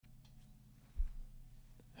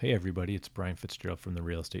Hey everybody, it's Brian Fitzgerald from the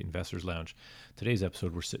Real Estate Investors Lounge. Today's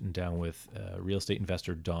episode, we're sitting down with real estate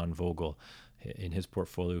investor Don Vogel. In his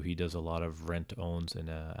portfolio, he does a lot of rent-to-owns, and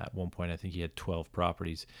at one point, I think he had 12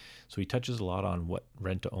 properties. So he touches a lot on what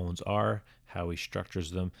rent-to-owns are, how he structures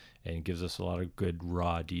them, and gives us a lot of good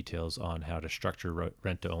raw details on how to structure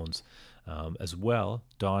rent-to-owns. As well,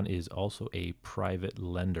 Don is also a private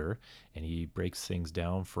lender, and he breaks things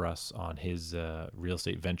down for us on his real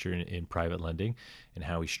estate venture in private lending and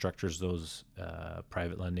how he structures those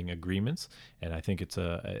private lending agreements. And I think it's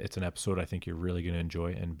an episode I think you're really going to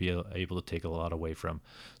enjoy and be able to take a lot away from.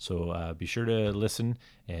 So be sure to listen,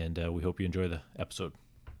 and we hope you enjoy the episode.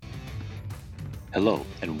 Hello,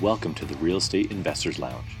 and welcome to the Real Estate Investors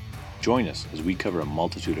Lounge. Join us as we cover a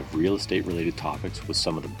multitude of real estate related topics with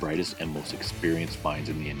some of the brightest and most experienced minds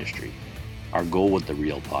in the industry. Our goal with the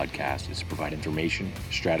Real podcast is to provide information,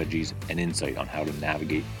 strategies, and insight on how to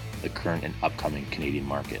navigate the current and upcoming Canadian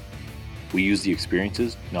market. We use the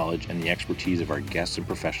experiences, knowledge, and the expertise of our guests and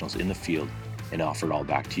professionals in the field and offer it all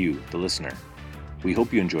back to you, the listener. We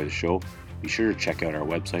hope you enjoy the show. Be sure to check out our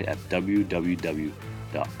website at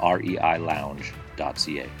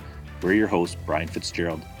www.reilounge.ca. We're your hosts, Brian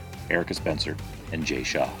Fitzgerald, Erica Spencer, and Jay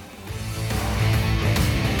Shaw.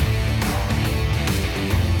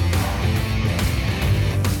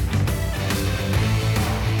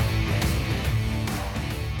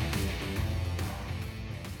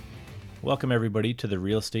 Welcome everybody to the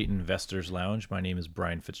Real Estate Investors Lounge. My name is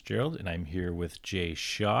Brian Fitzgerald, and I'm here with Jay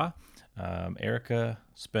Shaw. Erica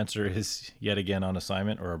Spencer is yet again on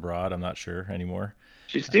assignment or abroad. I'm not sure anymore.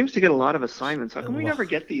 She seems to get a lot of assignments. How come we never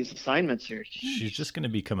get these assignments here? She's just going to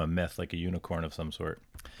become a myth, like a unicorn of some sort.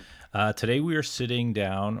 Today we are sitting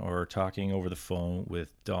down or talking over the phone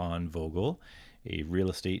with Don Vogel, a real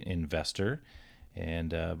estate investor. And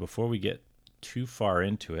before we get too far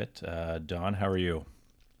into it, Don, how are you?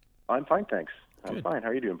 I'm fine, thanks. Good. I'm fine. How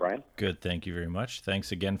are you doing, Brian? Good, thank you very much.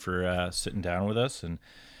 Thanks again for sitting down with us and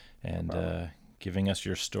giving us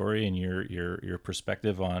your story and your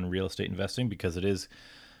perspective on real estate investing, because it is,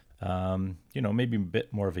 maybe a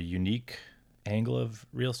bit more of a unique angle of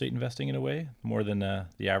real estate investing in a way, more than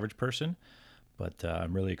the average person. But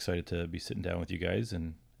I'm really excited to be sitting down with you guys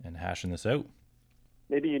and hashing this out.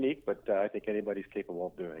 Maybe unique, but I think anybody's capable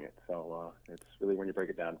of doing it. So it's really, when you break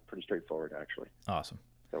it down, pretty straightforward, actually. Awesome.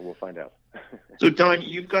 So we'll find out. So, Don,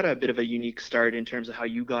 you've got a bit of a unique start in terms of how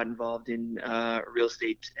you got involved in real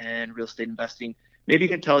estate and real estate investing. Maybe you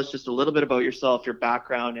can tell us just a little bit about yourself, your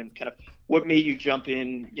background, and kind of what made you jump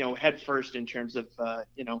in, head first in terms of,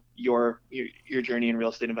 your journey in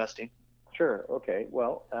real estate investing. Sure. Okay.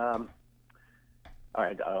 Well, all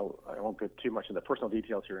right. I won't go too much into the personal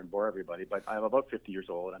details here and bore everybody, but I'm about 50 years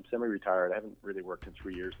old. I'm semi-retired. I haven't really worked in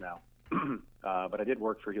 3 years now, but I did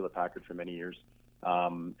work for Hewlett Packard for many years.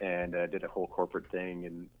 And did a whole corporate thing,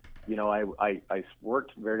 and I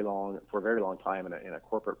worked for a very long time in a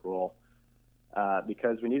corporate role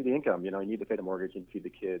because we needed the income. You need to pay the mortgage and feed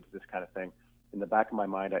the kids, this kind of thing. In the back of my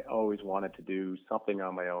mind, I always wanted to do something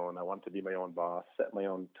on my own. I wanted to be my own boss, set my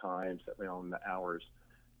own time, set my own hours,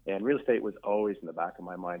 and real estate was always in the back of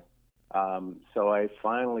my mind. So I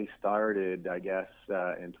finally started, I guess,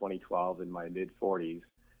 in 2012 in my mid-40s,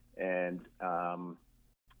 and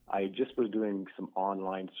I just was doing some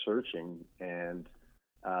online searching, and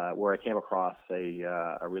where I came across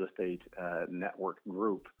a real estate network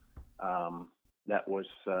group that was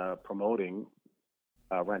promoting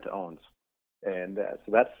rent-to-owns. And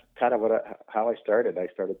so that's kind of how I started. I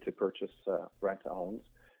started to purchase rent-to-owns.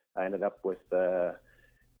 I ended up with, at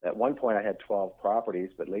one point I had 12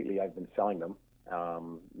 properties, but lately I've been selling them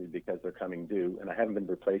because they're coming due, and I haven't been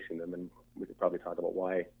replacing them, and we could probably talk about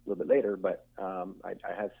why a little bit later, but I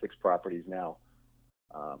have 6 properties now.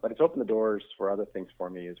 But it's opened the doors for other things for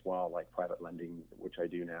me as well, like private lending, which I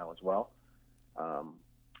do now as well.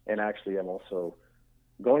 And actually, I'm also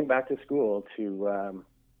going back to school to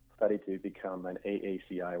study to become an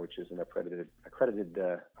AACI, which is an accredited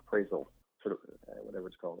appraisal, sort of whatever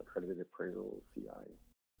it's called, accredited appraisal CI.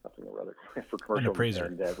 Something or other for commercial. An appraiser.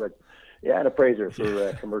 And, an appraiser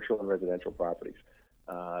for commercial and residential properties.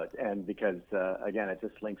 And because, again, it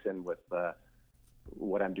just links in with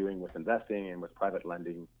what I'm doing with investing and with private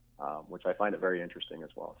lending, which I find it very interesting as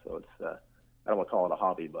well. So it's, I don't want to call it a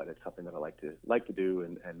hobby, but it's something that I like to do,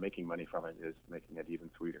 and making money from it is making it even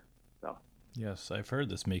sweeter. So. Yes, I've heard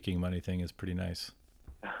this making money thing is pretty nice.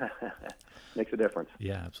 Makes a difference.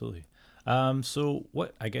 Yeah, absolutely. So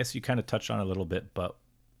what, I guess you kind of touched on it a little bit, but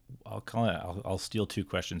I'll steal 2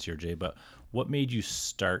 questions here, Jay, but what made you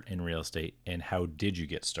start in real estate, and how did you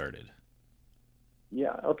get started?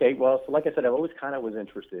 Yeah. Okay. Well, so like I said, I always kind of was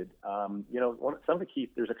interested. Some of the key,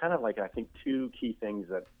 there's a kind of like, I think, two key things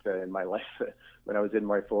that in my life when I was in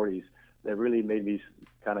my 40s that really made me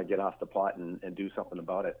kind of get off the pot and do something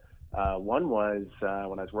about it. One was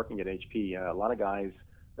when I was working at HP, a lot of guys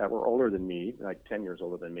that were older than me, like 10 years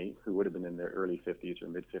older than me, who would have been in their early 50s or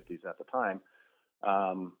mid 50s at the time,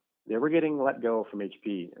 they were getting let go from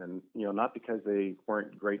HP. And, not because they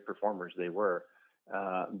weren't great performers, they were.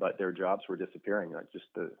 But their jobs were disappearing. Like just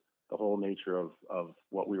the whole nature of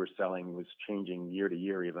what we were selling was changing year to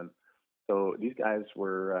year even. So these guys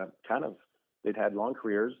were they'd had long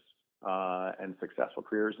careers and successful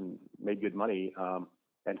careers and made good money.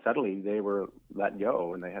 And suddenly they were let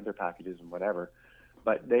go and they had their packages and whatever.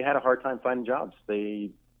 But they had a hard time finding jobs.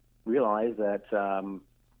 They realized that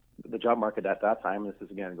the job market at that time, this is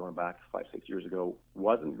again going back 5-6 years ago,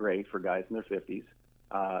 wasn't great for guys in their 50s.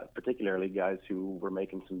 Particularly guys who were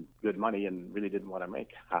making some good money and really didn't want to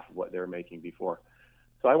make half of what they were making before.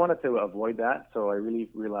 So I wanted to avoid that. So I really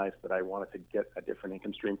realized that I wanted to get a different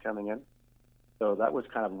income stream coming in. So that was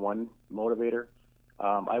kind of one motivator.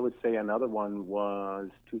 I would say another one was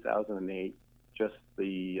 2008, just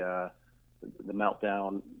the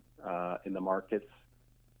meltdown in the markets.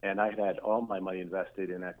 And I had all my money invested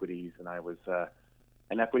in equities, and I was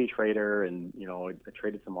an equity trader, and I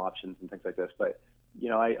traded some options and things like this. But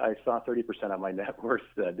I saw 30% of my net worth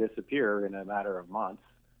disappear in a matter of months,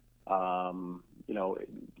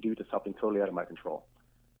 due to something totally out of my control.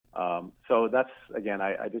 So that's, again,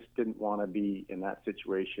 I just didn't want to be in that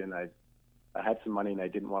situation. I had some money and I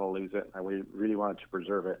didn't want to lose it. I really wanted to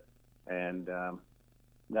preserve it. And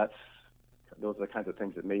those are the kinds of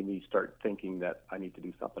things that made me start thinking that I need to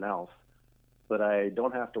do something else, that I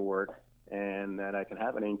don't have to work and that I can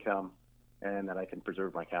have an income and that I can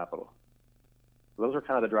preserve my capital. Those are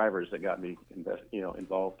kind of the drivers that got me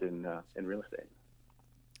involved in real estate.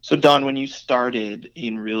 So Don, when you started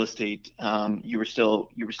in real estate, you were still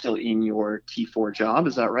in your T4 job,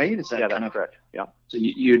 is that right? Is that that's correct. Yeah. So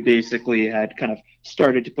you basically had kind of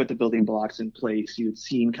started to put the building blocks in place. You had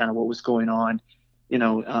seen kind of what was going on,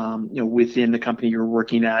 within the company you were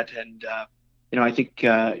working at, and I think you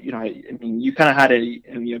kind of had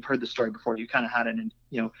I've heard the story before. You kind of had an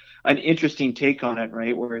interesting take on it,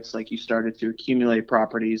 right? Where it's like you started to accumulate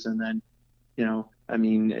properties, and then,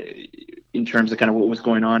 in terms of kind of what was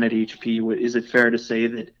going on at HP, is it fair to say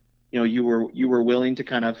that you were willing to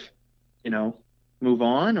kind of move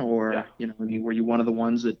on, or were you one of the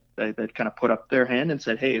ones that kind of put up their hand and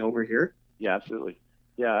said, hey, over here? Yeah, absolutely.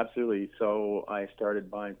 So I started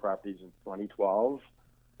buying properties in 2012.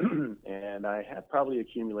 And I had probably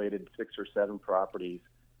accumulated 6 or 7 properties,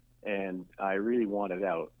 and I really wanted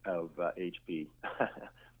out of HP.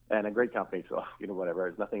 And a great company, so whatever.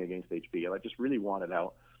 There's nothing against HP. I just really wanted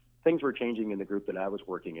out. Things were changing in the group that I was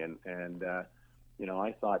working in, and I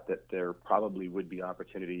thought that there probably would be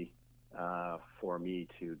opportunity for me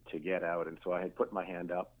to get out. And so I had put my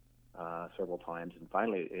hand up several times, and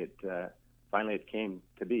finally it came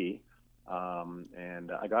to be,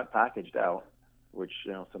 and I got packaged out, which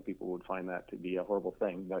some people would find that to be a horrible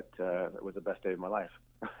thing, but it was the best day of my life.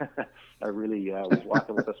 I really was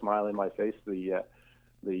walking with a smile in my face.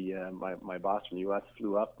 My boss from the U.S.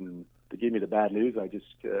 flew up and to give me the bad news. I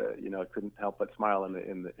just couldn't help but smile in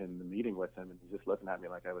the meeting with him, and he's just looking at me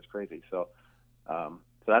like I was crazy. So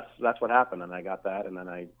that's what happened, and I got that, and then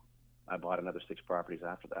I bought another 6 properties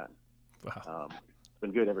after that. Wow. It's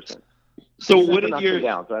been good ever since. So what did your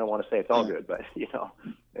down? So I don't want to say it's all good, but it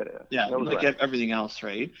is. Yeah, like everything else,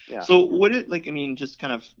 right? Yeah. So what it just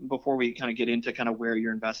kind of before we kind of get into kind of where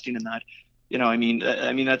you're investing in that,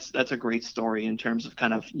 that's a great story in terms of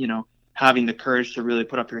kind of having the courage to really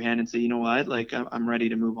put up your hand and say, you know what, like I'm ready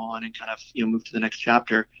to move on and kind of move to the next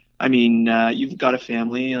chapter. You've got a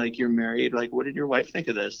family, like you're married. Like, what did your wife think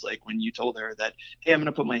of this? Like when you told her that, hey, I'm going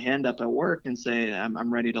to put my hand up at work and say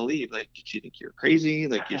I'm ready to leave. Like, did she think you're crazy?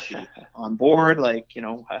 Like, is she on board? Like,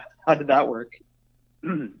 how did that work?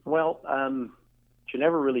 Well, she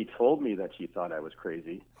never really told me that she thought I was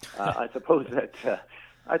crazy. I suppose that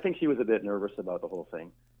I think she was a bit nervous about the whole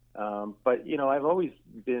thing. But I've always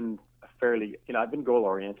been fairly, I've been goal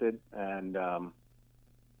oriented, and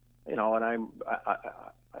and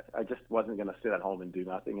I just wasn't going to sit at home and do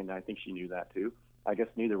nothing, and I think she knew that too. I guess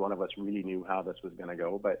neither one of us really knew how this was going to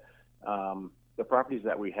go, but the properties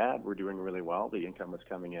that we had were doing really well. The income was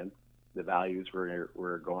coming in. The values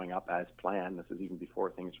were going up as planned. This is even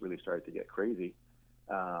before things really started to get crazy.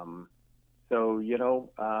 I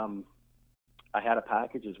had a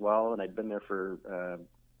package as well, and I'd been there for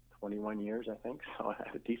 21 years, I think. So I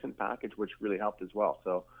had a decent package, which really helped as well.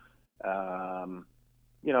 So, at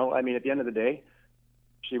the end of the day,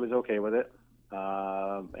 she was okay with it.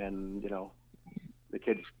 And, the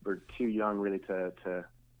kids were too young really to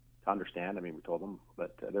understand. I mean, we told them,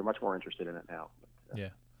 but they're much more interested in it now. But, Yeah.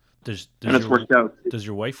 And it's worked out. Does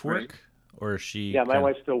your wife work, Right. or is she? Yeah, my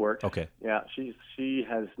wife still works. Okay. Yeah, she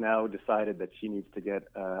has now decided that she needs to get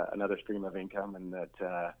another stream of income, and that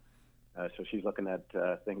so she's looking at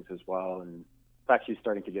things as well. And in fact, she's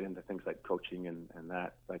starting to get into things like coaching and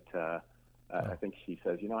that. But I think she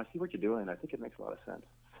says, I see what you're doing. I think it makes a lot of sense.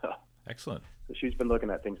 Excellent. So she's been looking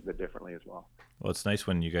at things a bit differently as well. Well, it's nice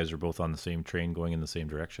when you guys are both on the same train going in the same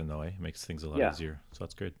direction, though. It makes things a lot easier. So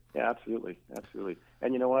that's good. Yeah, absolutely.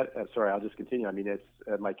 And you know what? Sorry, I'll just continue. I mean, it's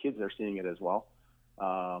my kids are seeing it as well.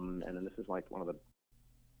 And then this is like one of the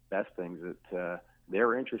best things that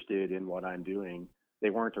they're interested in what I'm doing. They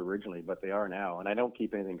weren't originally, but they are now. And I don't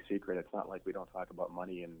keep anything secret. It's not like we don't talk about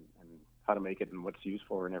money and how to make it and what it's used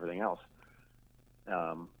for and everything else.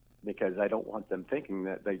 Because I don't want them thinking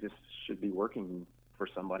that they just should be working for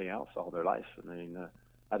somebody else all their life. I mean,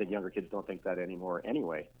 I think younger kids don't think that anymore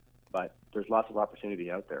anyway, but there's lots of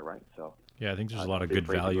opportunity out there, right? So yeah, I think there's a lot of good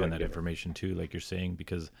value in that information too, like you're saying,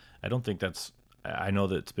 because I don't think I know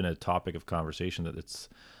that it's been a topic of conversation that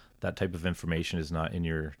that type of information is not in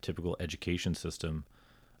your typical education system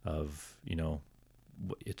of,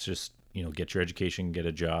 it's just, get your education, get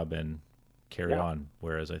a job, and carry on.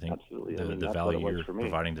 Whereas I think the value you're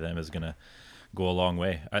providing to them is going to go a long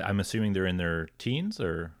way. I'm assuming they're in their teens,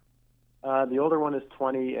 or? The older one is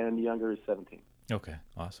 20 and the younger is 17. Okay,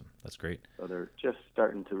 awesome. That's great. So they're just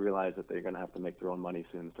starting to realize that they're going to have to make their own money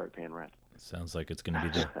soon and start paying rent. Sounds like it's going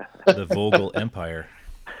to be the Vogel empire.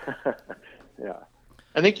 Yeah.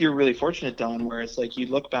 I think you're really fortunate, Don, where it's like you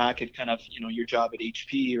look back at kind of, your job at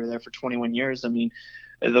HP, you were there for 21 years. I mean,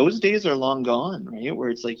 those days are long gone, right? Where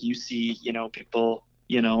it's like you see, people,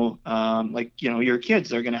 your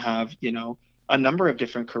kids are going to have, a number of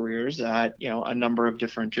different careers at, a number of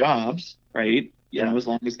different jobs, right? As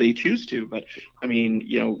long as they choose to. But I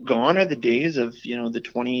mean, gone are the days of, the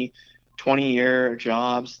 20-year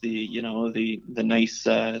jobs, the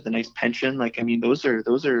nice pension. Like, I mean, those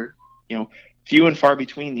are, few and far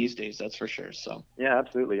between these days, that's for sure. So yeah,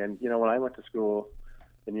 absolutely. And when I went to school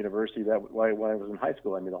in university, when I was in high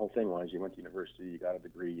school, I mean, the whole thing was you went to university, you got a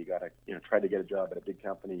degree, you got to try to get a job at a big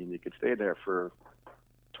company, and you could stay there for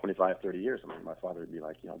 25, 30 years. I mean, my father would be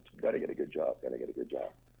like, you got to get a good job,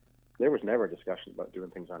 There was never a discussion about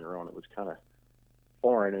doing things on your own. It was kind of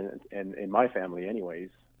foreign, and in my family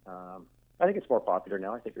anyways. I think it's more popular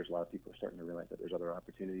now. I think there's a lot of people starting to realize that there's other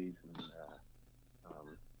opportunities, and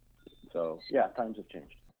so yeah, times have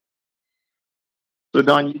changed. So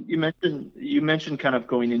Don, you mentioned kind of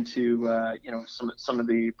going into some of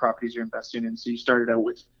the properties you're investing in. So you started out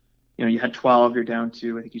with, you had 12, you're down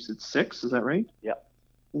to, I think you said 6. Is that right? Yeah.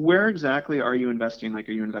 Where exactly are you investing? Like,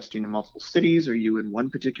 are you investing in multiple cities? Are you in one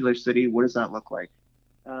particular city? What does that look like?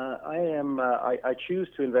 I choose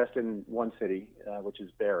to invest in one city, which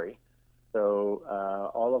is Barrie. So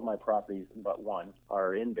all of my properties, but one,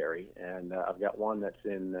 are in Barrie, and I've got one that's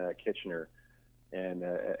in Kitchener, and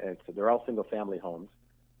they're all single-family homes.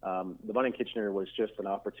 The one in Kitchener was just an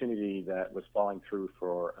opportunity that was falling through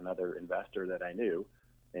for another investor that I knew,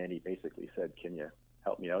 and he basically said, "Can you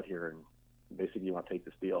help me out here?" And basically, you want to take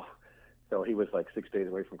this deal. So he was like 6 days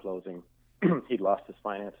away from closing. He'd lost his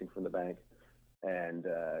financing from the bank, and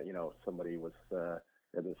somebody was.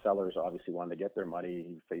 The sellers obviously wanted to get their money.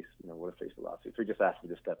 He would have faced a lawsuit. So he just asked me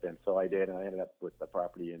to step in. So I did, and I ended up with the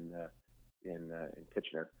property in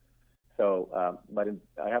Kitchener. So,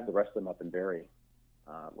 I have the rest of them up in Barrie,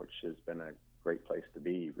 which has been a great place to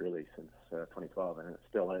be really since 2012, and it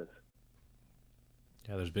still is.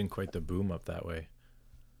 Yeah, there's been quite the boom up that way.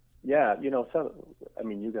 Yeah, you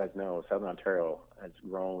guys know Southern Ontario has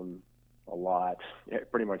grown a lot.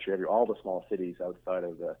 Pretty much all the small cities outside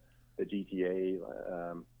of the GTA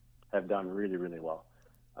have done really, really well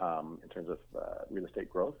in terms of real estate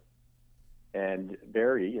growth. And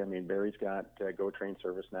Barrie's got GO train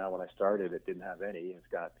service now. When I started, it didn't have any. It's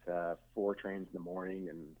got 4 trains in the morning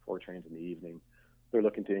and 4 trains in the evening. They're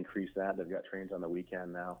looking to increase that. They've got trains on the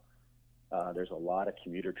weekend now. There's a lot of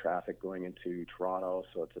commuter traffic going into Toronto,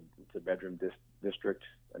 so it's a bedroom district.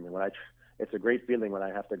 I mean, it's a great feeling when I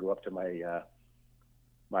have to go up to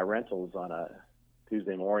my rentals on a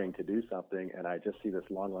Tuesday morning to do something, and I just see this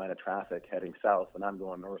long line of traffic heading south, and I'm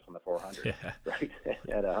going north on the 400, right,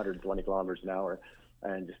 at 120 kilometers an hour,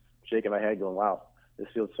 and just shaking my head going, wow, this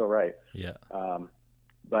feels so right. Yeah.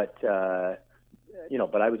 But I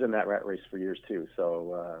was in that rat race for years too,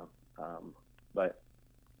 so, but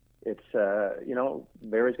it's,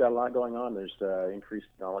 Barrie's got a lot going on. There's increased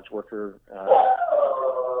knowledge worker,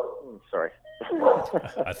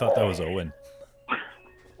 I thought that was Owen.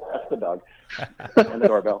 That's the dog. And the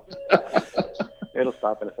doorbell. It'll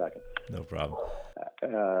stop in a second. No problem.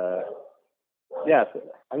 Yeah, so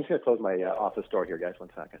I'm just going to close my office door here, guys. 1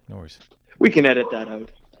 second. No worries. We can edit that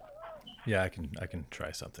out. Yeah, I can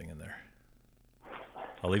try something in there.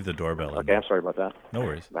 I'll leave the doorbell in. Okay, I'm sorry about that. No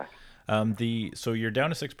worries. Back. So you're down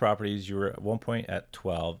to 6 properties. You were at one point at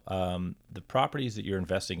 12. The properties that you're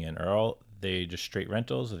investing in, are they just straight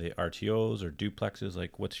rentals? Are they RTOs or duplexes?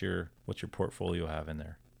 Like, what's your portfolio have in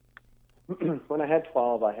there? When I had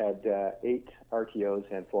 12, I had 8 RTOs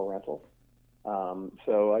and 4 rentals.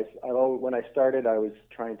 So when I started, I was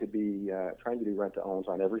trying to do rent to owns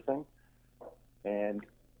on everything, and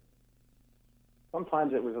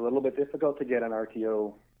sometimes it was a little bit difficult to get an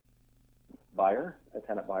RTO buyer, a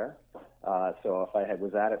tenant buyer. So if I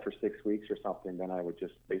was at it for 6 weeks or something, then I would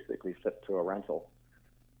just basically flip to a rental.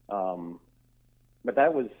 But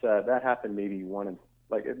that happened maybe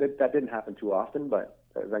that didn't happen too often, but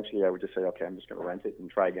eventually I would just say, okay, I'm just going to rent it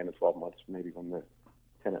and try again in 12 months, maybe when the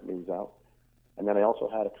tenant moves out. And then I also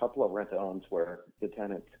had a couple of rent-to-owns where the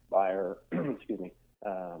tenant buyer, excuse me,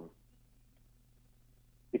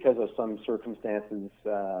 because of some circumstances,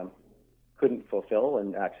 couldn't fulfill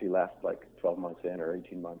and actually left like 12 months in or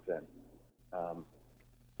 18 months in.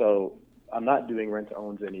 So I'm not doing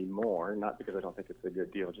rent-to-owns anymore, not because I don't think it's a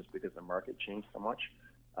good deal, just because the market changed so much.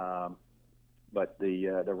 But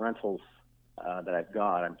the rentals that I've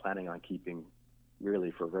got, I'm planning on keeping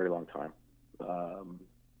really for a very long time.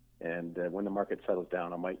 And when the market settles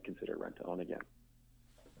down, I might consider rent to own again.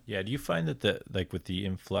 Yeah. Do you find that with the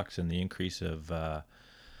influx and the increase of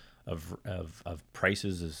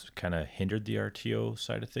prices has kind of hindered the RTO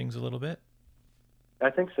side of things a little bit?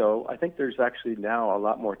 I think so. I think there's actually now a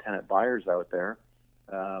lot more tenant buyers out there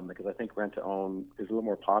because I think rent to own is a little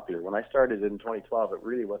more popular. When I started in 2012, it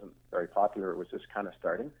really wasn't very popular. It was just kind of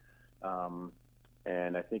starting.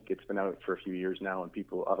 And I think it's been out for a few years now, and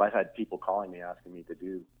I've had people calling me asking me to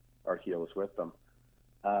do RTOs with them.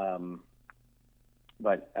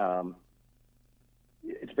 But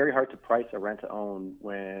it's very hard to price a rent to own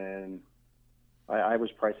when I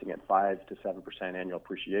was pricing at 5 to 7% annual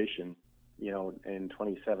appreciation. You know, in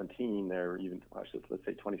 2017, let's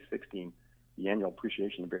say 2016, the annual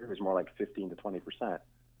appreciation was more like 15 to 20%. So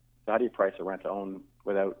how do you price a rent to own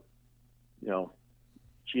without,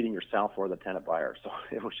 cheating yourself or the tenant buyer? So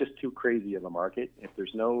it was just too crazy of a market. If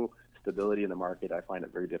there's no stability in the market, I find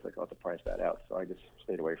it very difficult to price that out. So I just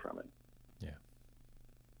stayed away from it.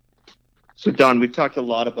 Yeah. So Don, we've talked a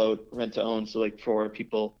lot about rent to own. So like for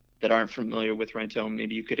people that aren't familiar with rent to own,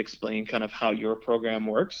 maybe you could explain kind of how your program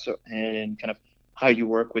works and kind of how you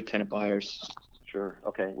work with tenant buyers. Sure.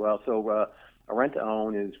 Okay. Well, so a rent to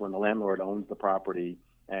own is when the landlord owns the property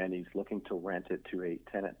and he's looking to rent it to a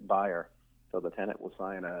tenant buyer. So the tenant will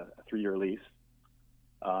sign a 3-year lease,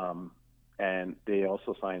 and they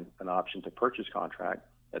also sign an option to purchase contract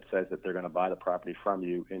that says that they're going to buy the property from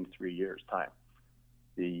you in 3 years' time.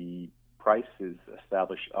 The price is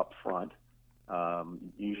established up front,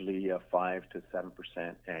 usually a 5 to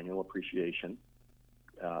 7% annual appreciation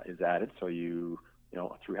is added. So a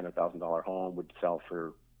 $300,000 home would sell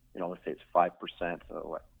for, let's say it's 5%,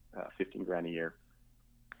 so $15,000 a year.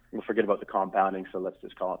 We'll forget about the compounding, so let's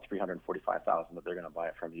just call it $345,000 that they're going to buy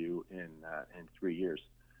it from you in 3 years.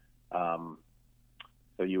 So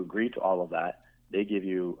you agree to all of that. They give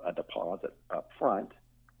you a deposit up front,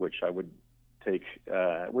 which I would take.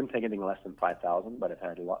 Wouldn't take anything less than $5,000, but I've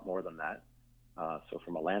had a lot more than that. So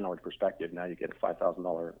from a landlord perspective, now you get a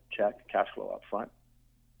 $5,000 check, cash flow up front,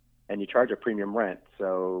 and you charge a premium rent.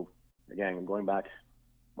 So again, going back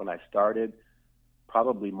when I started,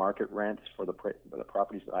 probably market rents for the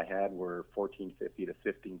properties that I had were $1,450 to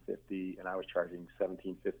 $1,550, and I was charging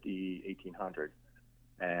 $1,750, $1,800.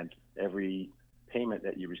 And every payment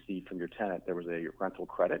that you received from your tenant, there was a rental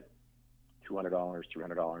credit, $200,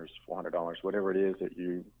 $300, $400, whatever it is that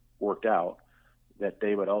you worked out, that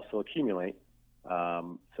they would also accumulate,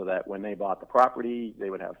 so that when they bought the property, they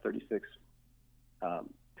would have 36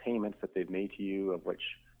 payments that they've made to you, of which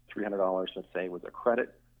 $300, let's say, was a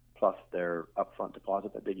credit, plus their upfront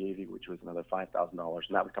deposit that they gave you, which was another $5,000,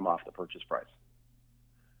 and that would come off the purchase price.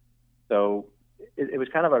 So it was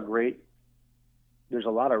kind of there's a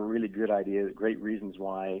lot of really good ideas, great reasons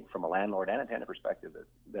why, from a landlord and a tenant perspective,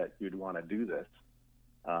 that you'd want to do this.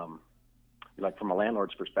 Like from a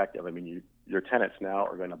landlord's perspective, I mean, your tenants now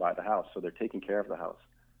are going to buy the house, so they're taking care of the house.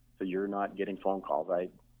 So you're not getting phone calls.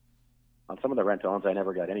 On some of the rent-to-owns, I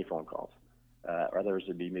never got any phone calls. Others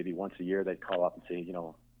would be maybe once a year they'd call up and say,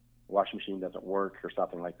 washing machine doesn't work or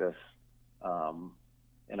something like this,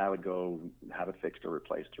 and I would go have it fixed or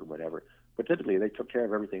replaced or whatever. But typically they took care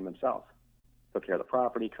of everything themselves. Took care of the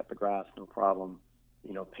property, cut the grass, no problem,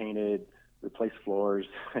 painted, replaced floors,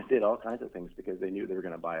 did all kinds of things because they knew they were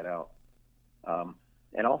going to buy it out.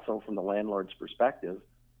 And also from the landlord's perspective,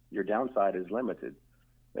 your downside is limited.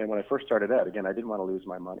 And when I first started out, again, I didn't want to lose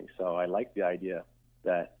my money. So I liked the idea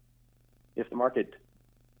that if the market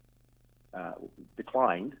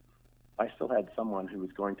declined, I still had someone who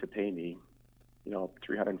was going to pay me,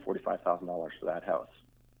 $345,000 for that house.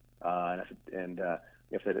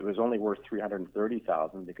 If it was only worth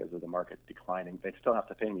 $330,000 because of the market declining, they'd still have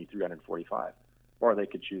to pay me $345,000, or they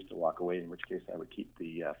could choose to walk away, in which case I would keep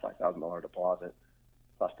the $5,000 deposit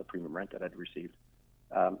plus the premium rent that I'd received.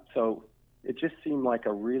 So it just seemed like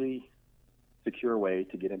a really secure way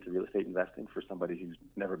to get into real estate investing for somebody who's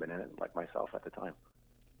never been in it, like myself at the time.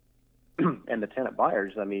 And the tenant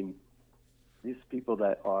buyers, I mean, these people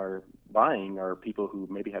that are buying are people who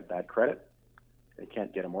maybe have bad credit. They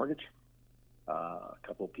can't get a mortgage. A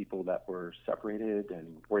couple of people that were separated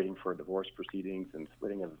and waiting for divorce proceedings and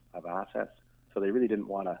splitting of assets. So they really didn't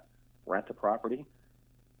want to rent a property,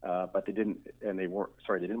 but they didn't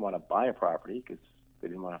want to buy a property because they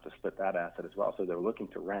didn't want to have to split that asset as well. So they were looking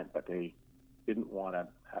to rent, but they didn't want to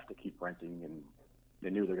have to keep renting, and they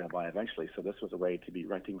knew they were going to buy eventually. So this was a way to be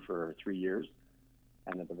renting for 3 years,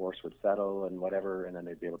 and the divorce would settle and whatever, and then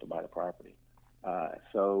they'd be able to buy the property.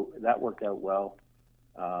 So that worked out well.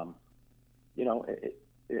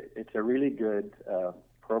 It's a really good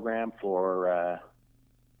program for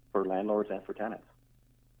landlords and for tenants.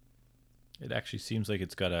 It actually seems like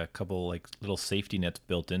it's got a couple like little safety nets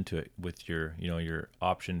built into it with your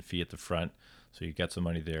option fee at the front. So you got some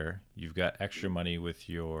money there. You've got extra money with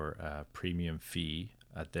your premium fee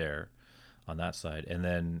there on that side. And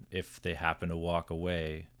then if they happen to walk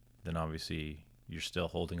away, then obviously you're still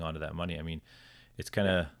holding on to that money. I mean, it's kind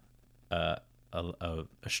of a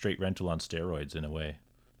straight rental on steroids in a way,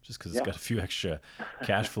 just because it's got a few extra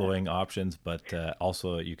cash flowing options, but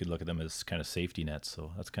also you could look at them as kind of safety nets.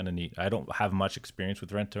 So that's kind of neat. I don't have much experience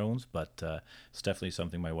with rent-to-owns, but it's definitely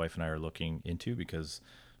something my wife and I are looking into because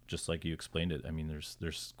just like you explained it, I mean,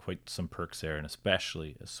 there's quite some perks there, and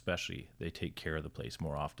especially they take care of the place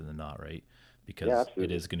more often than not, right? Because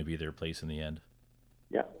it is going to be their place in the end.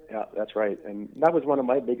 Yeah, that's right. And that was one of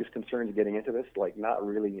my biggest concerns getting into this, like not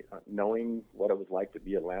really knowing what it was like to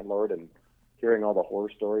be a landlord and hearing all the horror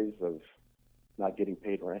stories of not getting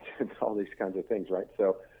paid rent and all these kinds of things, right?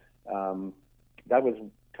 So that was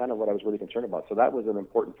kind of what I was really concerned about. So that was an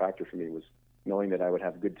important factor for me, was knowing that I would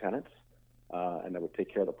have good tenants and that would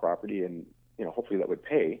take care of the property, and hopefully that would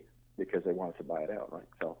pay because they wanted to buy it out, right?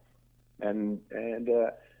 So and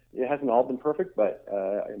it hasn't all been perfect, but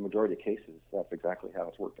in the majority of cases, that's exactly how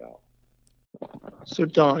it's worked out. So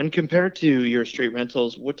Don, compared to your straight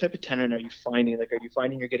rentals, what type of tenant are you finding? Like, are you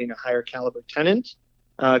finding you're getting a higher caliber tenant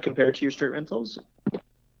compared to your straight rentals?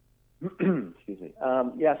 Excuse me.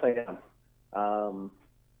 Yes, I am.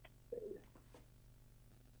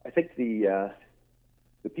 I think the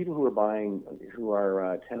people who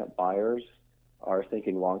are tenant buyers are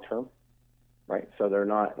thinking long term, right? So they're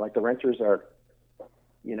not like the renters are.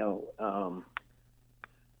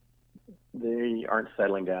 They aren't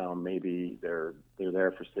settling down. Maybe they're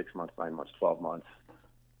there for 6 months, 9 months, 12 months.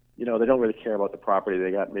 They don't really care about the property.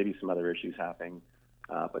 They got maybe some other issues happening.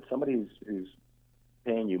 But somebody who's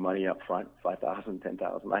paying you money up front, $5,000,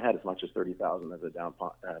 $10,000. I had as much as $30,000 as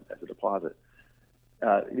a deposit.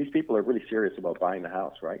 These people are really serious about buying the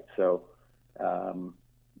house, right? So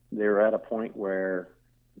they're at a point where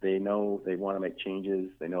they know they want to make changes.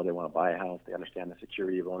 They know they want to buy a house. They understand the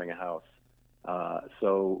security of owning a house.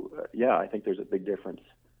 I think there's a big difference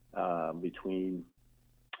between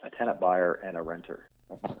a tenant buyer and a renter.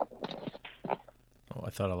 Oh, I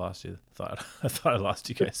thought I lost you. I thought I lost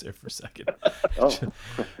you guys there for a second.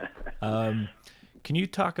 Can you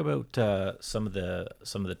talk about some of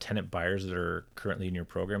the tenant buyers that are currently in your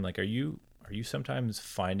program? Like, are you sometimes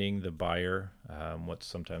finding the buyer, what's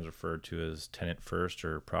sometimes referred to as tenant first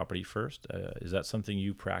or property first? Is that something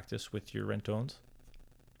you practice with your rent-owns?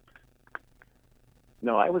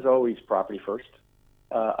 No, I was always property first.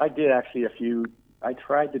 I did actually I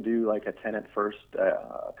tried to do like a tenant first,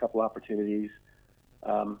 a couple opportunities.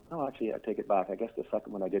 Actually, I take it back. I guess the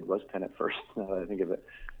second one I did was tenant first, now that I think of it.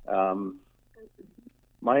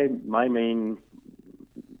 My main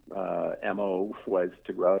MO was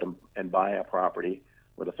to go out and buy a property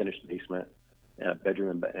with a finished basement and a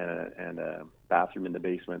bedroom and a bathroom in the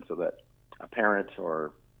basement, so that a parent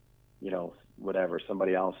or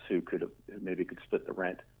somebody else who could split the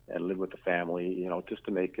rent and live with the family, just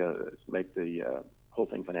to make the whole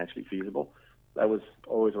thing financially feasible. That was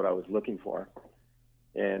always what I was looking for.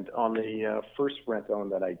 And on the first rent own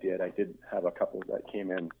that I did have a couple that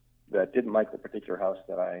came in that didn't like the particular house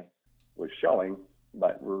that I was showing,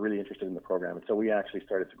 but were really interested in the program. And so we actually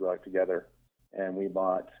started to go out together, and we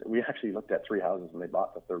actually looked at 3 houses, and they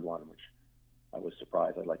bought the third one, which I was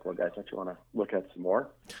surprised. I was like, well, guys, don't you want to look at some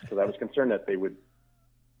more? Because I was concerned that they would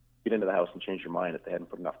get into the house and change their mind if they hadn't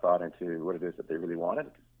put enough thought into what it is that they really wanted.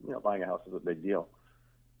 You know, buying a house is a big deal.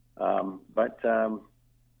 But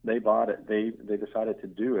they bought it. They decided to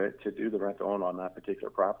do the rent to own on that particular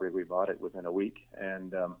property. We bought it within a week,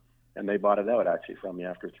 and they bought it out actually from me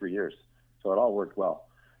after 3 years. So it all worked well.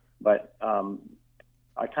 But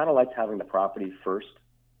I kind of liked having the property first,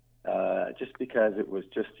 just because it was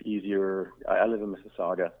just easier. I live in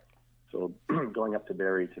Mississauga, so going up to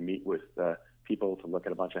Barrie to meet with people to look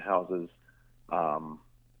at a bunch of houses,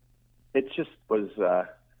 it just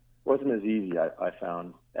wasn't as easy, I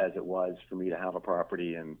found, as it was for me to have a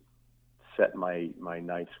property and set my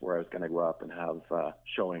nights where I was going to go up and have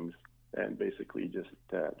showings and basically just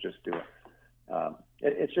do it.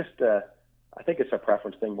 It's just I think it's a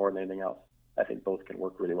preference thing more than anything else. I think both can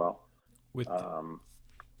work really well. With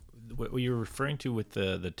what you're referring to with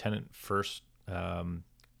the tenant first,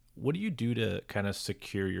 what do you do to kind of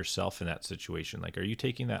secure yourself in that situation? Like, are you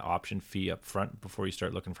taking that option fee up front before you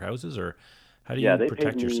start looking for houses, or how do you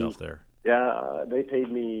protect yourself there? Yeah, they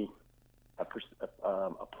paid me a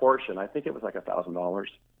portion. I think it was like $1,000.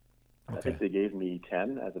 Okay. I think they gave me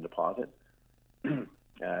 10 as a deposit, and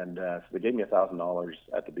so they gave me $1,000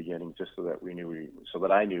 at the beginning, just so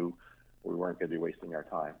that I knew we weren't going to be wasting our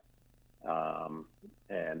time.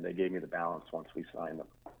 And they gave me the balance once we signed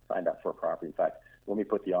up for a property. In fact, when we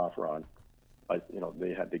put the offer on,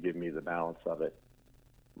 they had to give me the balance of it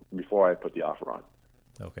before I put the offer on.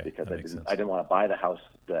 Okay. Because I didn't want to buy the house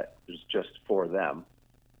that was just for them,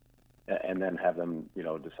 and then have them,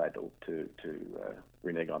 decide to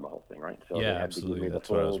renege on the whole thing, right? So yeah, they had absolutely. To give me That's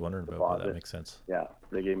the what I full was wondering about. deposit. But that makes sense. Yeah,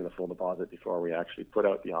 they gave me the full deposit before we actually put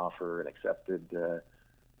out the offer and accepted the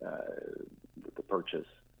purchase.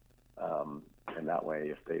 And that way,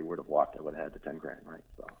 if they would have walked, I would have had the $10,000, right?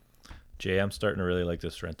 So, Jay, I'm starting to really like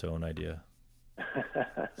this rent to own idea.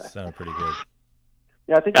 Sounded pretty good.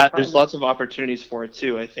 Yeah, I think there's lots of opportunities for it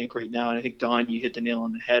too, I think, right now. And I think, Don, you hit the nail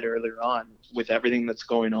on the head earlier on with everything that's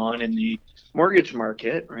going on in the mortgage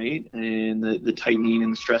market, right? And the tightening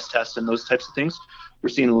and the stress test and those types of things. We're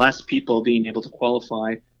seeing less people being able to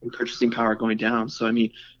qualify and purchasing power going down. So, I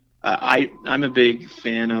mean, I'm a big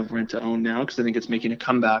fan of rent to own now because I think it's making a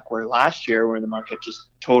comeback, where last year, where the market just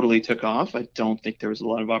totally took off, I don't think there was a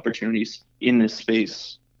lot of opportunities in this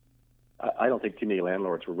space. I don't think too many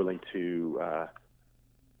landlords were willing to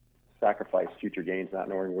sacrifice future gains, not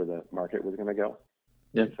knowing where the market was going to go.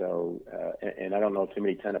 Yeah. So, and I don't know too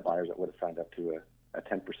many tenant buyers that would have signed up to a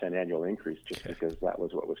 10% annual increase just because that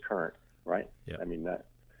was what was current, right? Yeah. I mean, that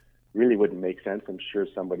really wouldn't make sense. I'm sure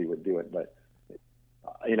somebody would do it, but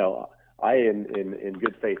I, in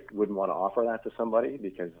good faith, wouldn't want to offer that to somebody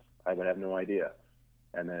because I would have no idea.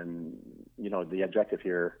 And then, the objective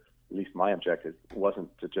here, at least my objective,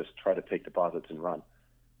 wasn't to just try to take deposits and run.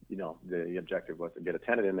 The objective was to get a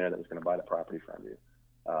tenant in there that was going to buy the property from you.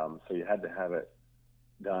 So you had to have it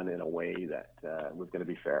done in a way that was going to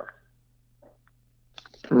be fair.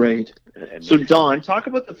 Right. So, Don, talk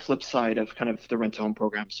about the flip side of kind of the rent-to-own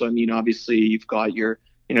program. So, I mean, obviously, you've got your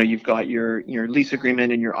lease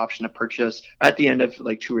agreement and your option to purchase at the end of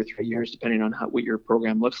like 2 or 3 years, depending on what your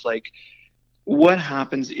program looks like. What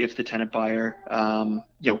happens if the tenant buyer,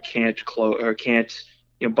 can't close or can't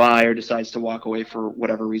buy or decides to walk away for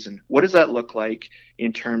whatever reason? What does that look like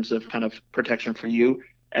in terms of kind of protection for you?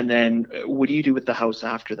 And then what do you do with the house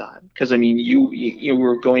after that? Because, I mean, you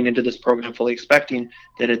were going into this program fully expecting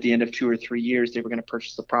that at the end of 2 or 3 years, they were going to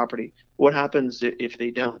purchase the property. What happens if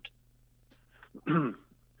they don't?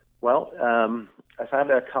 Well, I've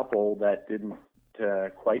had a couple that didn't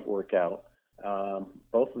quite work out.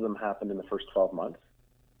 Both of them happened in the first 12 months.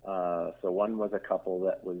 So one was a couple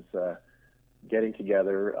that was getting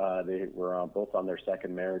together. They were both on their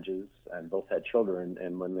second marriages and both had children.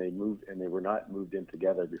 And when they moved, and they were not moved in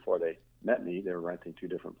together before they met me, they were renting 2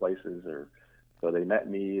 different places. So they met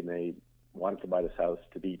me and they wanted to buy this house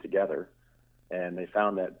to be together. And they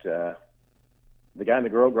found that the guy and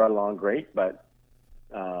the girl got along great, but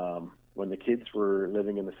when the kids were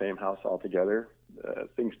living in the same house all together,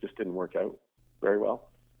 things just didn't work out very well.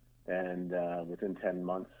 And within 10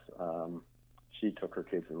 months, she took her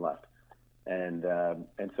kids and left. And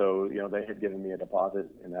so, they had given me a deposit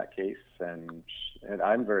in that case, and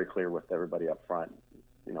I'm very clear with everybody up front,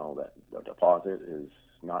 that the deposit is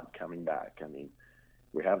not coming back. I mean,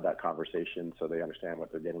 we have that conversation so they understand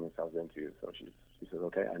what they're getting themselves into. So she's She says,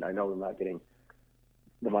 okay, and I know I'm not getting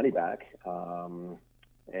the money back.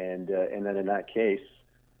 And then in that case,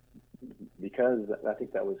 because I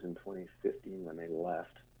think that was in 2015 when they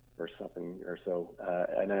left or something or so,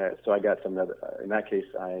 so I got some other, in that case,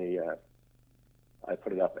 I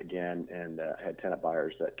put it up again and had tenant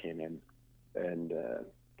buyers that came in and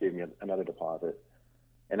gave me another deposit.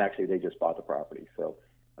 And actually, they just bought the property. So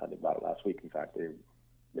they bought it last week. In fact,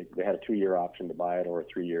 they had a 2-year option to buy it or a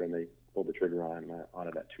 3-year, and they pulled the trigger on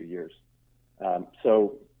it at 2 years.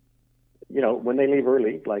 So, when they leave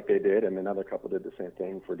early, like they did, and another couple did the same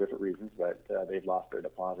thing for different reasons, but they've lost their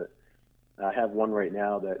deposit. I have one right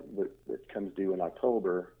now that comes due in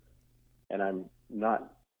October, and I'm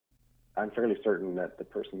fairly certain that the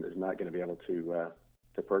person is not going to be able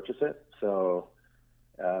to purchase it. So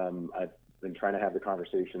I've been trying to have the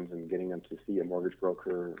conversations and getting them to see a mortgage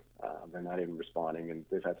broker. They're not even responding, and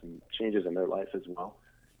they've had some changes in their life as well.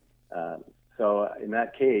 So in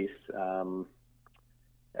that case,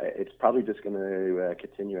 it's probably just going to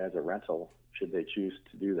continue as a rental should they choose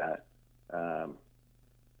to do that.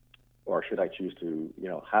 Or should I choose to,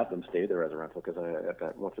 have them stay there as a rental? Because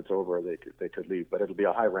once it's over, they could leave. But it'll be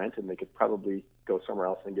a high rent, and they could probably go somewhere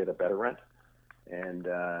else and get a better rent. And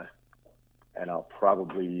I'll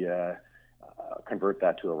probably convert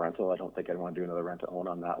that to a rental. I don't think I'd want to do another rent to own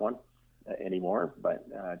on that one anymore. But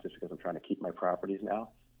just because I'm trying to keep my properties now.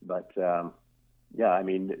 But the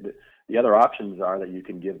other options are that you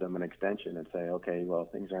can give them an extension and say, okay, well,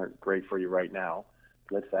 things aren't great for you right now.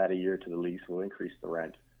 Let's add a year to the lease. We'll increase the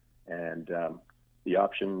rent. And the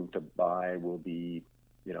option to buy will be,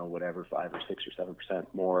 whatever, 5 or 6 or 7%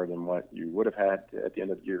 more than what you would have had at the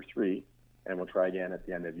end of year 3, and we'll try again at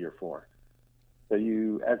the end of year 4. So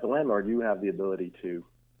you, as the landlord, you have the ability to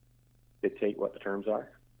dictate what the terms are.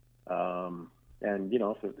 And,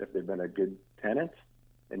 if they've been a good tenant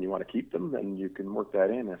and you want to keep them, then you can work that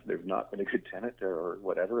in. If they've not been a good tenant or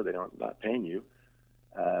whatever, they're not paying you,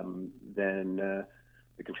 then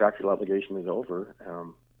the contractual obligation is over.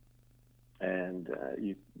 And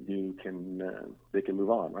they can move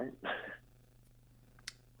on, right?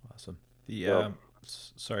 Awesome.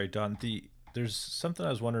 Sorry, Don. There's something I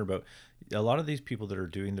was wondering about. A lot of these people that are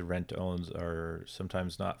doing the rent to owns are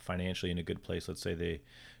sometimes not financially in a good place. Let's say they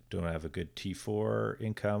don't have a good T4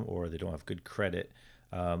 income or they don't have good credit.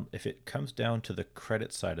 If it comes down to the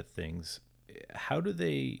credit side of things, how do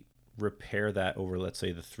they repair that over, let's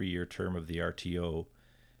say, the 3-year term of the RTO?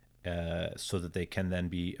 So that they can then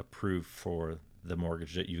be approved for the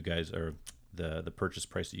mortgage that you guys, or the purchase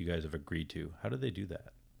price that you guys have agreed to. How do they do that?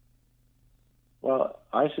 Well,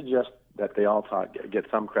 I suggest that they all get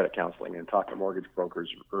some credit counseling and talk to mortgage brokers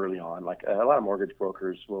early on. Like a lot of mortgage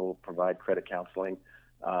brokers will provide credit counseling.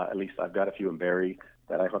 At least I've got a few in Barrie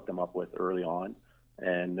that I hook them up with early on,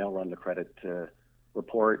 and they'll run the credit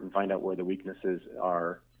report and find out where the weaknesses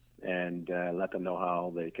are, and let them know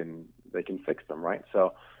how they can fix them. Right.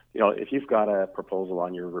 So, if you've got a proposal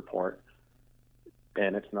on your report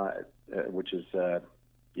and it's not, which is,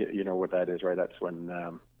 what that is, right? That's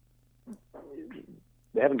when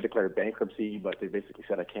they haven't declared bankruptcy, but they basically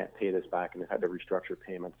said, I can't pay this back, and they've had to restructure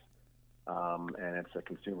payments. And it's a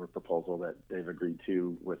consumer proposal that they've agreed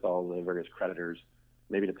to with all the various creditors,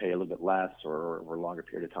 maybe to pay a little bit less or over a longer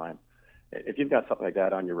period of time. If you've got something like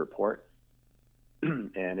that on your report,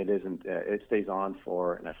 and it stays on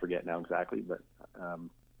for, and I forget now exactly, but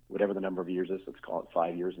whatever the number of years is, let's call it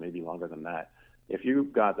 5 years, maybe longer than that. If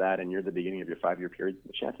you've got that and you're at the beginning of your 5-year period,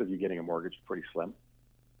 the chance of you getting a mortgage is pretty slim.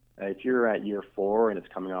 If you're at year 4 and it's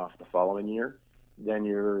coming off the following year, then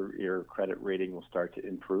your credit rating will start to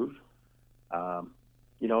improve.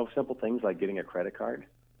 Simple things like getting a credit card.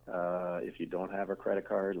 If you don't have a credit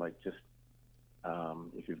card, like just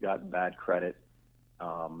if you've got bad credit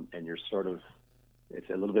and you're sort of, it's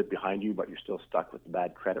a little bit behind you, but you're still stuck with the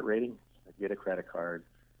bad credit rating, get a credit card,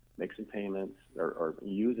 make some payments, or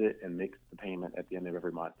use it and make the payment at the end of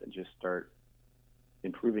every month, and just start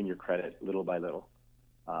improving your credit little by little.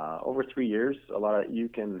 Over 3 years, you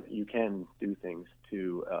can do things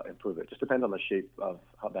to improve it. Just depends on the shape of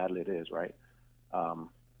how badly it is, right?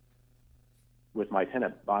 With my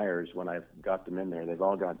tenant buyers, when I've got them in there, they've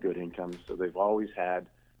all got good incomes, so they've always had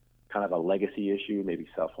kind of a legacy issue, maybe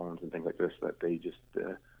cell phones and things like this that they just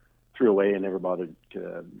threw away and never bothered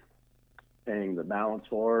paying the balance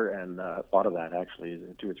for, and thought of that actually,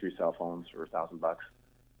 2 or 3 cell phones for $1,000.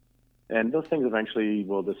 And those things eventually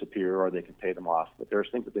will disappear, or they can pay them off. But there's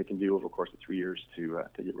things that they can do over the course of 3 years to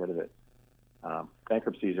get rid of it.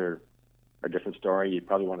 Bankruptcies are a different story. You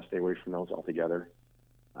probably want to stay away from those altogether,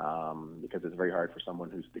 because it's very hard for someone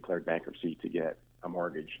who's declared bankruptcy to get a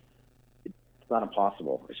mortgage. It's not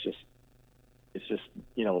impossible. It's just it's just,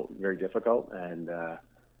 very difficult. And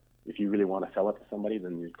if you really want to sell it to somebody,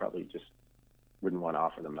 then you probably just wouldn't want to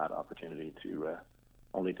offer them that opportunity to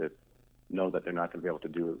only to know that they're not going to be able to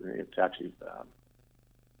do it. It's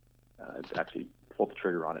actually pull the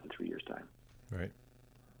trigger on it in 3 years' time. Right.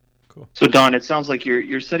 Cool. So Don, it sounds like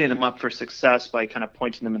you're setting them up for success by kind of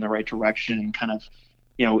pointing them in the right direction and kind of,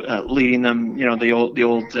 leading them, the old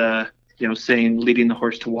saying, leading the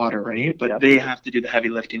horse to water, right? But Yep. they have to do the heavy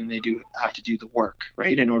lifting, and they do have to do the work,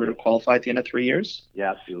 right, in order to qualify at the end of 3 years.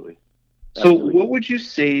 Yeah, absolutely. So what would you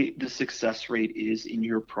say the success rate is in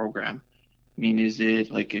your program? Is it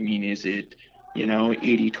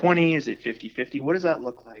 80-20? Is it 50-50? What does that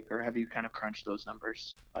look like? Or have you kind of crunched those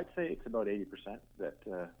numbers? I'd say it's about 80%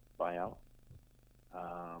 that buy out.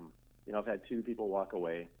 I've had 2 people walk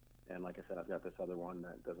away, and like I said, I've got this other one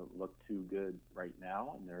that doesn't look too good right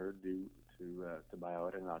now, and they're due to buy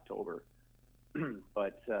out in October.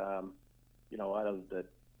 But out of the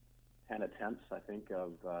 10 attempts, I think,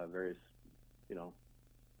 of various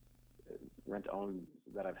rent-owned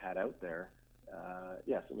that I've had out there,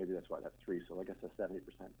 so maybe that's 3. So I guess a 70%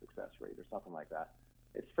 success rate or something like that.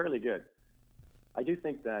 It's fairly good. I do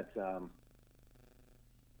think that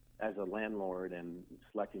as a landlord and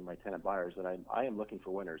selecting my tenant buyers, that I am looking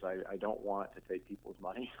for winners. I don't want to take people's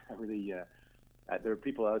money. I really, there are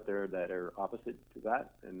people out there that are opposite to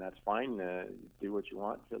that, and that's fine. Do what you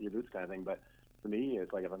want, fill your boots kind of thing. But for me,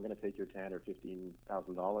 it's like, if I'm going to take your $10,000 or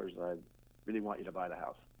 $15,000, I really want you to buy the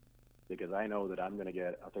house, because I know that I'm going to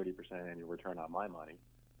get a 30% annual return on my money,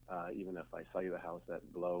 even if I sell you the house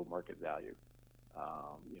at below market value.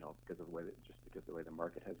 Because of the way the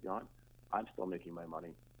market has gone, I'm still making my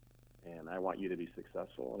money, and I want you to be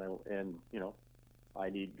successful. And I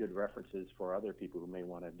need good references for other people who may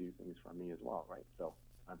want to do things for me as well, right? So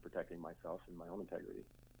I'm protecting myself and my own integrity.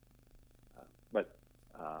 But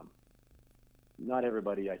not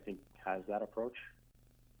everybody, I think, has that approach.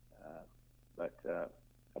 But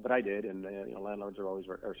I did, and landlords are always,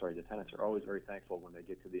 the tenants are always very thankful when they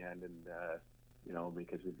get to the end, and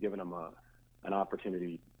because we've given them an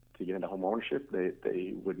opportunity to get into home ownership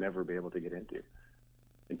they would never be able to get into.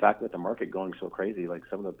 In fact, with the market going so crazy, like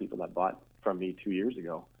some of the people that bought from me 2 years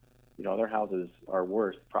ago, their houses are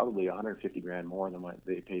worth probably $150,000 more than what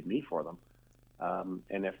they paid me for them.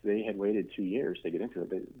 And if they had waited 2 years to get into it,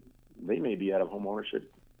 they may be out of home ownership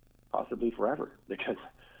possibly forever, because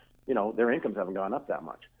their incomes haven't gone up that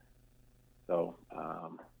much. So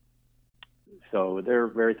they're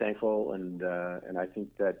very thankful, and I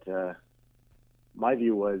think that my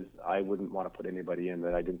view was I wouldn't want to put anybody in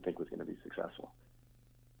that I didn't think was going to be successful.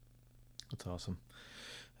 That's awesome.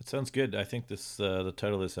 That sounds good. I think this the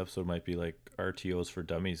title of this episode might be like RTOs for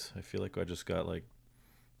Dummies. I feel like I just got like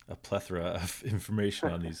a plethora of information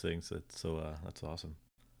on these things. That's awesome.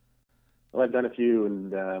 Well, I've done a few,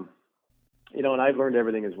 and and I've learned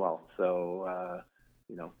everything as well. So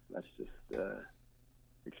that's just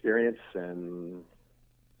experience, and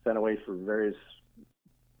sent away for various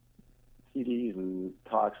CDs and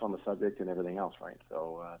talks on the subject and everything else, right?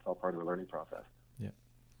 So it's all part of the learning process. Yeah.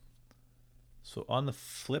 So on the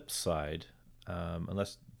flip side,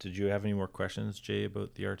 did you have any more questions, Jay,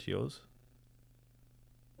 about the RTOs?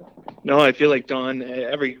 No, I feel like Don,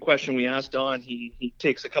 every question we ask Don, he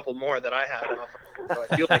takes a couple more that I had off. So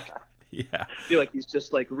I feel like I feel like he's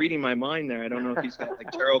just like reading my mind there. I don't know if he's got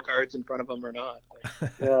like tarot cards in front of him or not.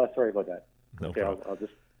 Yeah, sorry about that. No okay, problem.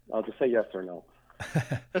 I'll just say yes or no.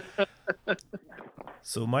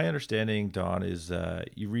 So my understanding, Don, is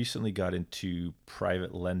you recently got into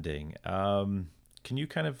private lending. Can you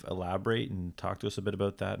kind of elaborate and talk to us a bit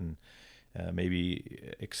about that, and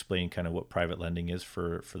maybe explain kind of what private lending is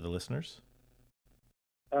for the listeners?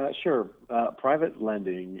 Sure. Private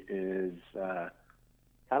lending is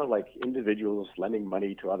kind of like individuals lending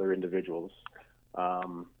money to other individuals.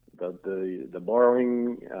 The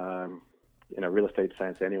borrowing, in a real estate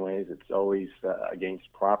sense anyways, it's always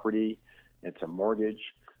against property. It's a mortgage,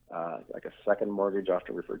 like a second mortgage,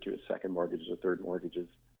 often referred to as second mortgages or third mortgages.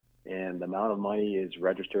 And the amount of money is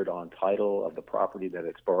registered on title of the property that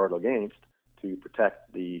it's borrowed against to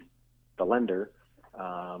protect the lender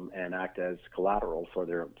and act as collateral for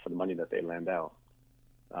the money that they lend out.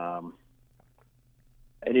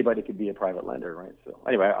 Anybody could be a private lender, right? So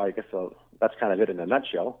anyway, I guess that's kind of it in a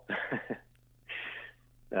nutshell.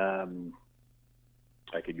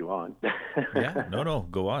 I could go on. Yeah, no,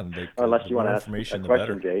 go on. Like, unless you want to ask information, a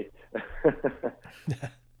question, the better. Jay.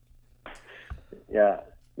 Yeah,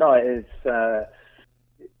 no, it's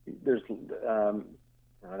there's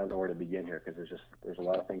I don't know where to begin here because there's a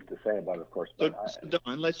lot of things to say about it, of course. So, But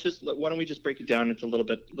Don, why don't we just break it down into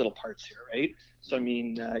little parts here, right? So, I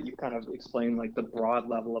mean, you kind of explained like the broad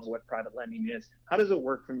level of what private lending is. How does it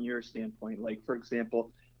work from your standpoint? Like, for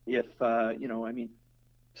example, if,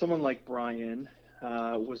 someone like Brian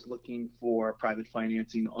was looking for private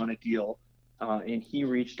financing on a deal, and he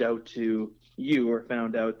reached out to you or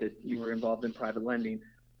found out that you were involved in private lending,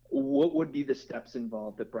 what would be the steps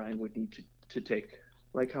involved that Brian would need to take?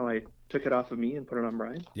 Like how I took it off of me and put it on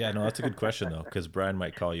Brian? Yeah, no, that's a good question though, because Brian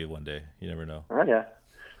might call you one day. You never know. oh yeah,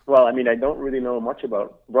 well, I mean, I don't really know much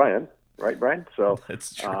about Brian, right, Brian? So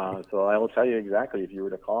That's true. so I will tell you exactly if you were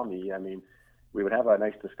to call me. I mean, we would have a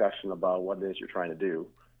nice discussion about what it is you're trying to do,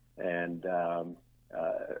 and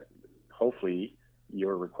hopefully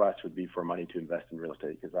your request would be for money to invest in real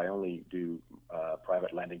estate, because I only do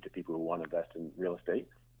private lending to people who want to invest in real estate.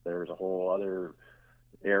 There's a whole other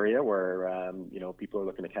area where people are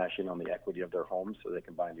looking to cash in on the equity of their homes so they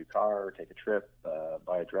can buy a new car, or take a trip,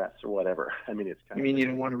 buy a dress, or whatever. I mean, it's kind You mean you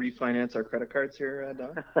don't want to refinance our credit cards here,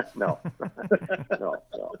 Don? no, no.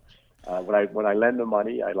 When I lend the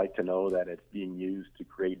money, I like to know that it's being used to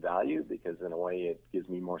create value, because in a way it gives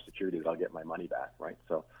me more security that I'll get my money back, right?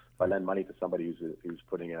 So if I lend money to somebody who's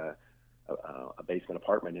putting a basement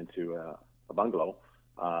apartment into a bungalow,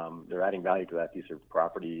 they're adding value to that piece of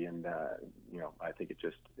property, and I think it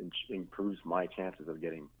just improves my chances of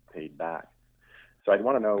getting paid back. So I'd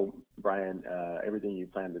want to know, Brian, everything you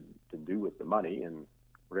plan to do with the money, and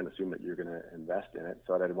we're going to assume that you're going to invest in it.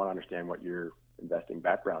 So I'd want to understand what your investing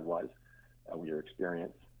background was, your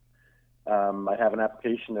experience. I have an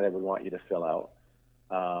application that I would want you to fill out,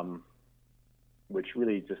 which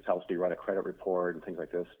really just helps me run a credit report and things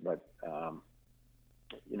like this. But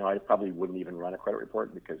I probably wouldn't even run a credit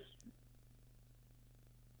report, because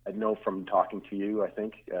I know from talking to you, I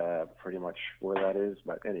think pretty much where that is.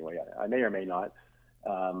 But anyway, I may or may not.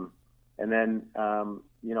 And then,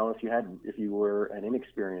 if you were an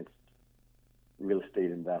inexperienced real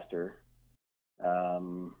estate investor,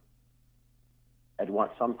 I'd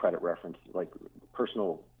want some credit reference, like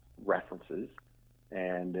personal references.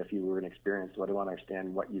 And if you were an experienced, I'd want to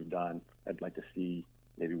understand what you've done. I'd like to see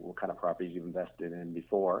maybe what kind of properties you've invested in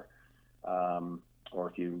before, or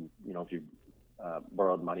if you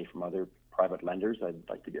borrowed money from other private lenders, I'd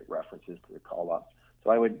like to get references to call up.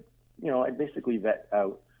 So I'd basically vet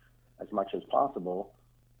out as much as possible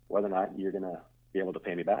whether or not you're going to be able to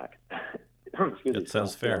pay me back. Excuse me. That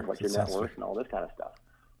sounds fair. What's your net worth and all this kind of stuff,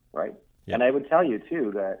 right? Yep. And I would tell you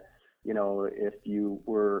too that, if you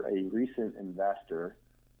were a recent investor,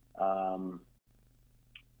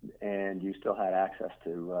 and you still had access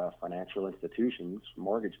to financial institutions,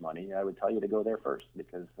 mortgage money, I would tell you to go there first,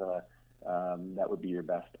 because that would be your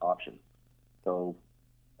best option. So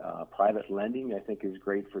private lending, I think, is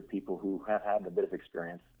great for people who have had a bit of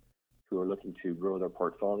experience, who are looking to grow their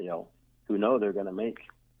portfolio, who know they're going to make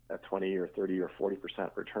a 20 or 30 or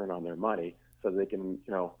 40% return on their money, so they can,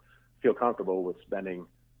 feel comfortable with spending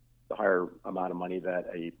the higher amount of money that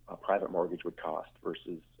a private mortgage would cost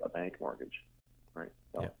versus a bank mortgage, right?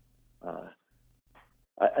 So,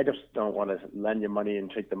 I just don't want to lend you money and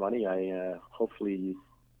take the money. I hopefully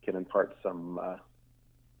can impart some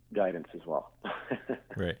guidance as well.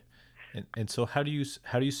 Right. And so how do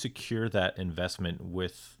you secure that investment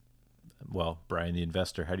with, Brian, the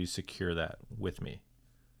investor? How do you secure that with me?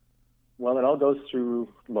 Well, it all goes through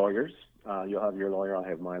lawyers. You'll have your lawyer. I'll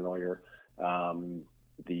have my lawyer.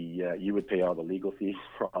 You would pay all the legal fees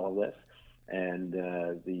for all of this, and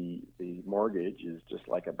the mortgage is just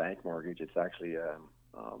like a bank mortgage. It's actually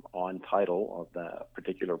on title of the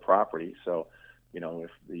particular property. So,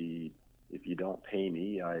 if you don't pay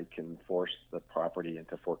me, I can force the property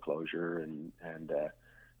into foreclosure and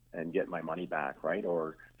get my money back, right?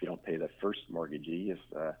 Or if you don't pay the first mortgagee,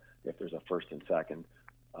 if there's a first and second,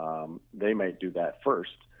 they might do that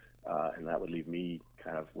first, and that would leave me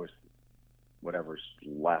kind of with whatever's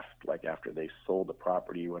left, like after they sold the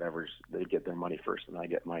property, they get their money first and I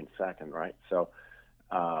get mine second, right? So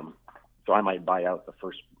I might buy out the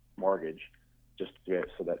first mortgage just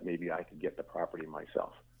so that maybe I could get the property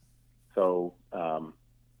myself. So,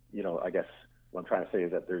 I guess what I'm trying to say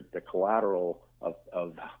is that the collateral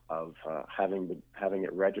of having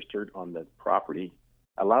it registered on the property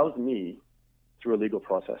allows me, through a legal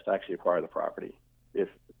process, to actually acquire the property if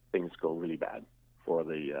things go really bad for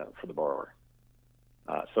the borrower.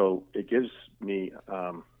 So it gives me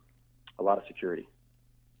a lot of security,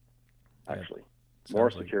 actually. Yeah,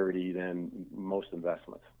 more security than most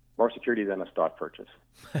investments. More security than a stock purchase.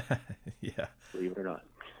 Yeah. Believe it or not.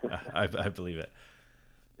 I believe it.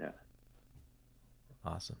 Yeah.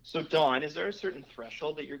 Awesome. So Don, is there a certain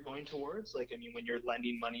threshold that you're going towards? Like, I mean, when you're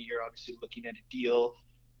lending money, you're obviously looking at a deal,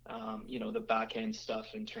 the back end stuff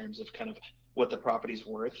in terms of kind of what the property's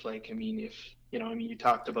worth. Like, I mean, you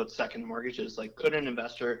talked about second mortgages. Like, could an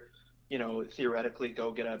investor, theoretically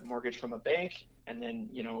go get a mortgage from a bank, and then,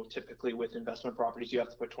 typically with investment properties, you have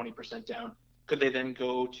to put 20% down. Could they then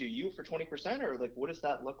go to you for 20%, or like, what does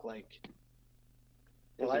that look like?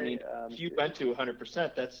 Because I mean, if you went to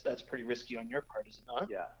 100%, that's pretty risky on your part, is it not?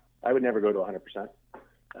 Yeah, I would never go to 100%.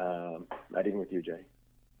 Not even with you, Jay.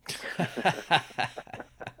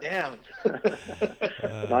 Damn.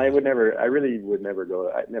 No, I would never. I really would never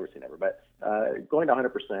go. I'd never say never, but going to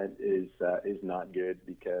 100% is not good,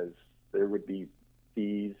 because there would be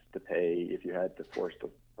fees to pay if you had to force the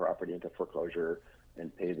property into foreclosure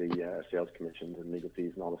and pay the sales commissions and legal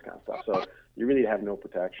fees and all this kind of stuff. So you really have no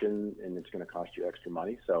protection, and it's going to cost you extra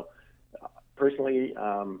money. So personally,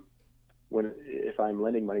 if I'm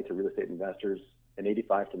lending money to real estate investors, an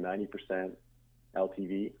 85 to 90%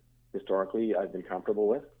 LTV historically I've been comfortable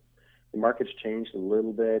with. The market's changed a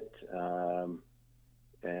little bit,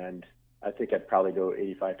 and I think I'd probably go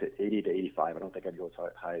 85 to 80 to 85. I don't think I'd go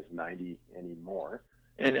as high as 90 anymore.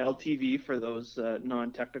 And LTV for those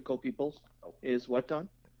non-technical people is what, Don?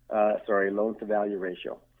 Loan to value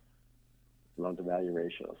ratio. Loan to value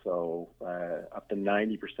ratio. So up to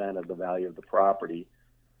 90% of the value of the property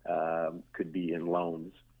could be in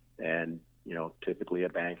loans, and typically a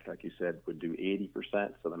bank, like you said, would do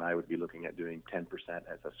 80%. So then I would be looking at doing 10%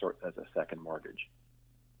 as a second mortgage.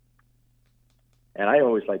 And I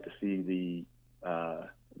always like to see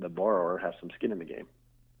the borrower have some skin in the game.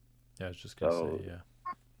 Yeah, I was just gonna say,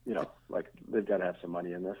 yeah. Like they've got to have some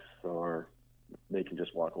money in this, or they can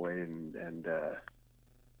just walk away and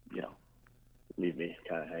leave me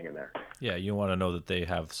kind of hanging there. Yeah, you want to know that they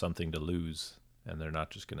have something to lose, and they're not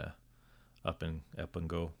just gonna up and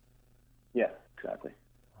go. Yeah, exactly.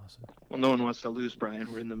 Awesome. Well, no one wants to lose,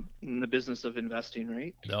 Brian. We're in the business of investing,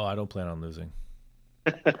 right? No, I don't plan on losing.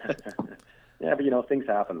 Yeah, but things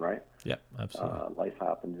happen, right? Yeah, absolutely. Life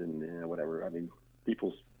happens, and whatever. I mean,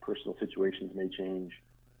 people's personal situations may change.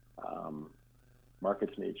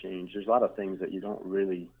 Markets may change. There's a lot of things that you don't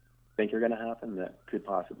really think are going to happen that could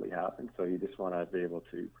possibly happen. So you just want to be able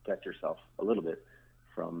to protect yourself a little bit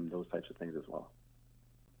from those types of things as well.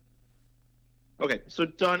 Okay, so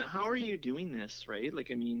Don, how are you doing this, right? Do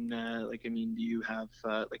you have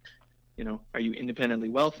are you independently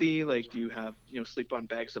wealthy? Like, do you have sleep on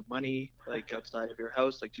bags of money like outside of your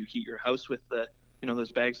house? Like, do you heat your house with the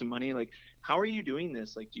those bags of money? Like, how are you doing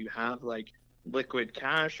this? Like, do you have like liquid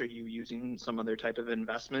cash? Are you using some other type of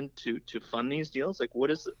investment to fund these deals? Like,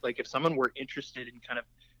 what is it, like, if someone were interested in kind of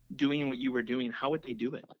doing what you were doing, how would they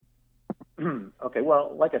do it? Okay,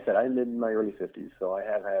 well, like I said, I'm in my early 50s, so I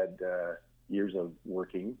have had years of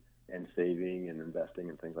working and saving and investing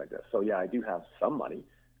and things like that. So yeah, I do have some money,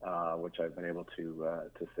 which I've been able to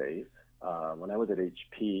save. When I was at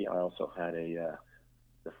HP, I also had a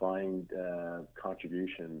defined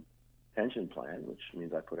contribution pension plan, which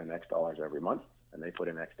means I put in X dollars every month, and they put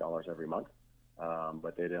in X dollars every month.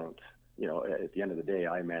 But they don't, at the end of the day,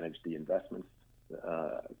 I manage the investments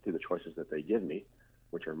through the choices that they give me,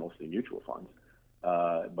 which are mostly mutual funds.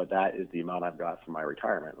 But that is the amount I've got for my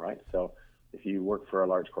retirement, right? So if you work for a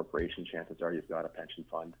large corporation, chances are you've got a pension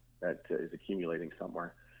fund that is accumulating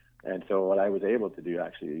somewhere. And so what I was able to do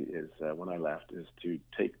actually is, when I left, is to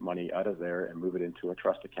take money out of there and move it into a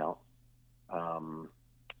trust account,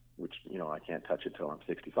 which, I can't touch it till I'm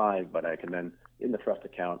 65, but I can then, in the trust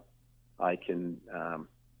account, I can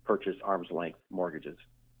purchase arm's length mortgages.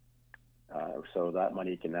 So that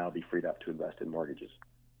money can now be freed up to invest in mortgages.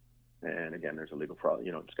 And again, there's a legal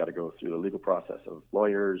it's got to go through the legal process of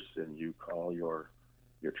lawyers, and you call your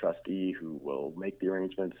trustee, who will make the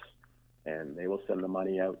arrangements, and they will send the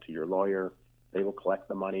money out to your lawyer. They will collect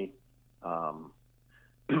the money. I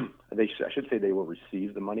should say they will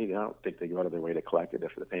receive the money. I don't think they go out of their way to collect it.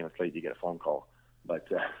 If the payment's late, you get a phone call. But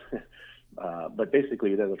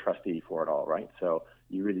basically, they're the trustee for it all, right? So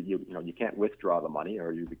you can't withdraw the money,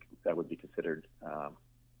 or that would be considered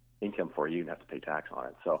income for you, and have to pay tax on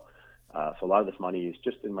it. So a lot of this money is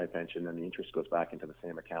just in my pension, and the interest goes back into the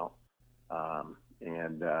same account.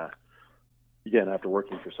 Again, after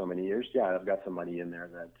working for so many years, yeah, I've got some money in there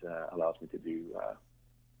that allows me to do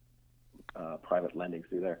private lending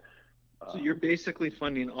through there. So you're basically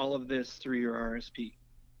funding all of this through your RSP?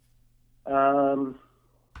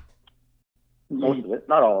 Most of it,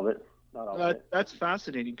 not all of it. Not all of it. That's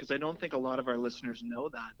fascinating, because I don't think a lot of our listeners know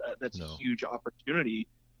that. That's No. a huge opportunity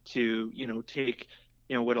to, take,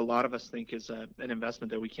 what a lot of us think is an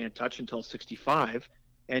investment that we can't touch until 65,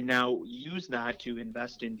 and now use that to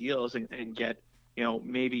invest in deals and get,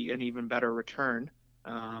 maybe an even better return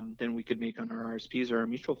than we could make on our RSPs or our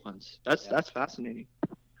mutual funds. That's fascinating.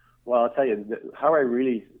 Well, I'll tell you, how I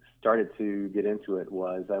really started to get into it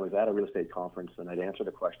was I was at a real estate conference and I'd answered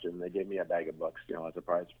a question. They gave me a bag of books, as a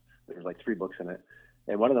prize. There was like 3 books in it.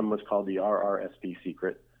 And one of them was called The RRSP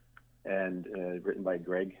Secret, and written by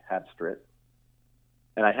Greg Habstritt.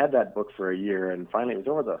 And I had that book for a year, and finally it was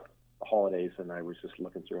over the holidays, and I was just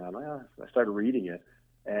looking through it. I started reading it,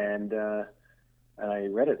 and I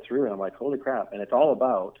read it through, and I'm like, holy crap. And it's all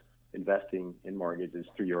about investing in mortgages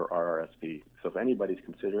through your RRSP. So if anybody's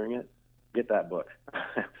considering it, get that book.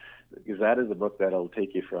 Because that is a book that'll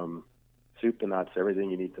take you from soup to nuts, everything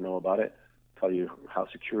you need to know about it, tell you how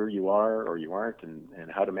secure you are or you aren't,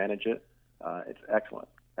 and how to manage it. It's excellent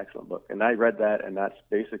book. And I read that, and that's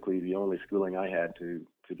basically the only schooling I had to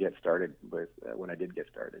get started with when I did get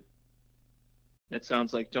started. It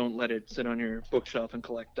sounds like don't let it sit on your bookshelf and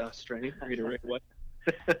collect dust, right? Read it right away.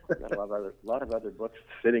 Got a lot of other books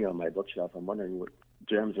sitting on my bookshelf. I'm wondering what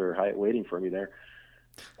gems are waiting for me there.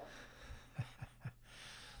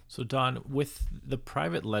 So Don, with the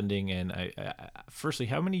private lending, and firstly,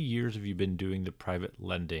 how many years have you been doing the private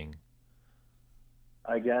lending?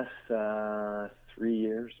 I guess 3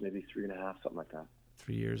 years, maybe 3.5, something like that.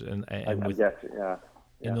 3 years, and I with, guess, yeah.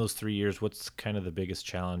 In those 3 years, what's kind of the biggest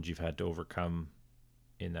challenge you've had to overcome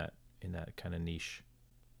in that kind of niche?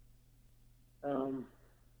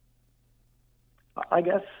 I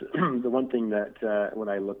guess the one thing that when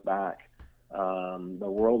I look back, the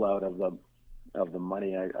rollout of the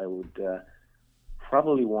money, I would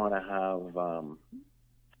probably want to have.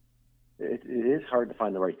 It is hard to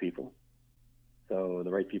find the right people, so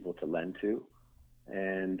the right people to lend to,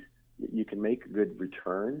 and you can make a good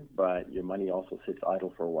return, but your money also sits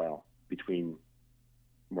idle for a while between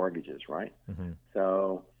mortgages, right? Mm-hmm.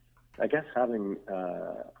 So I guess having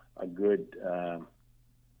a good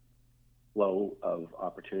flow of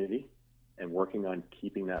opportunity and working on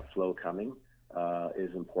keeping that flow coming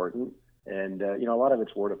is important. And, a lot of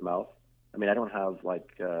it's word of mouth. I mean, I don't have like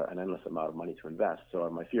an endless amount of money to invest. So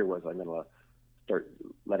my fear was I'm going to start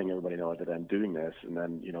letting everybody know that I'm doing this, and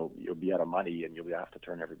then, you'll be out of money and you'll have to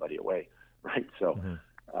turn everybody away. Right. So,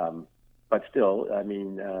 but still, I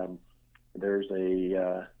mean, there's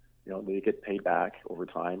they get paid back over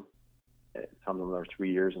time. Some of them are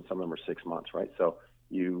 3 years and some of them are 6 months. Right. So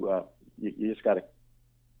you just got to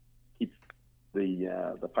keep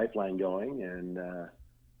the pipeline going and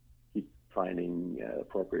keep finding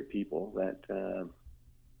appropriate people that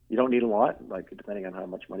you don't need a lot, like depending on how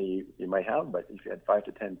much money you might have. But if you had 5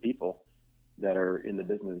 to 10 people that are in the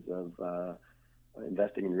business of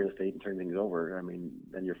investing in real estate and turning things over, I mean,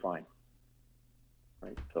 then you're fine.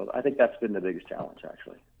 Right. So I think that's been the biggest challenge,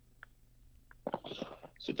 actually.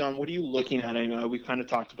 So Don, what are you looking at? I know we kind of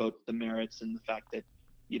talked about the merits and the fact that,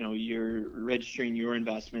 you're registering your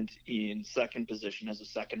investment in second position as a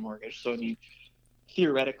second mortgage. So, I mean,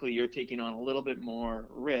 theoretically, you're taking on a little bit more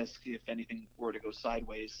risk if anything were to go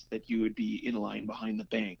sideways, that you would be in line behind the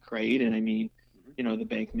bank, right? And I mean, the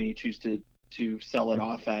bank may choose to sell it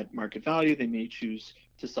off at market value. They may choose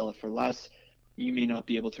to sell it for less. You may not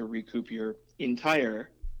be able to recoup your entire,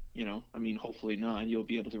 hopefully not. You'll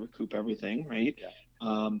be able to recoup everything, right?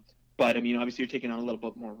 Yeah. But I mean, obviously, you're taking on a little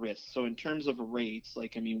bit more risk. So in terms of rates,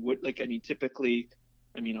 typically,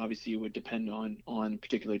 obviously, it would depend on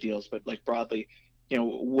particular deals, but like broadly,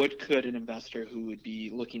 what could an investor who would be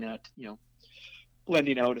looking at,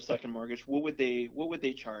 lending out a second mortgage, what would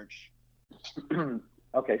they charge?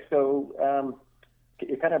 Okay, so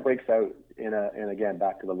it kind of breaks out and again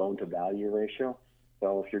back to the loan to value ratio.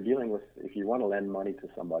 So if you want to lend money to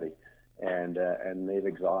somebody and they've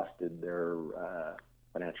exhausted their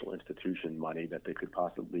financial institution money that they could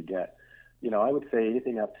possibly get, I would say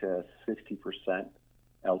anything up to 60%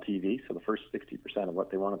 LTV. So the first 60% of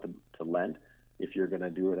what they wanted to lend, if you're going to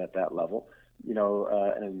do it at that level,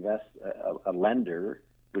 a lender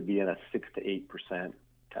would be in a 6 to 8%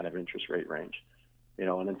 kind of interest rate range.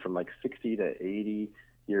 And then from like 60 to 80,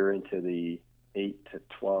 you're into the 8 to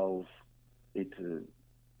 12,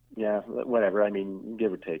 whatever. I mean,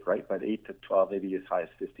 give or take, right? But 8 to 12, maybe as high as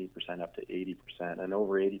 15% up to 80%. And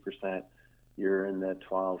over 80%, you're in the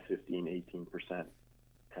 12, 15, 18%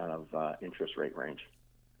 kind of interest rate range.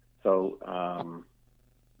 So,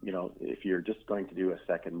 if you're just going to do a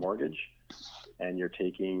second mortgage and you're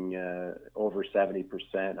taking over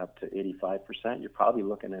 70% up to 85%, you're probably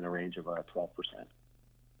looking in a range of 12%.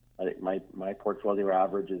 I think my portfolio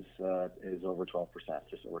average is over 12%,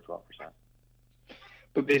 just over 12%.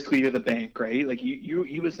 But basically, you're the bank, right? Like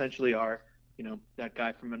you essentially are that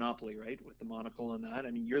guy from Monopoly, right, with the monocle and that.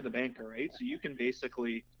 I mean, you're the banker, right? So you can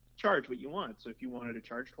basically charge what you want. So if you wanted to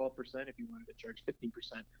charge 12%, if you wanted to charge 15%,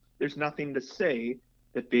 there's nothing to say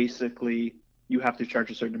that basically you have to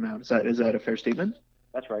charge a certain amount. Is that a fair statement?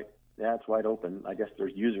 That's right. Yeah, it's wide open. I guess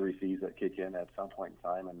there's usury fees that kick in at some point in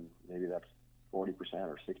time, and maybe that's 40%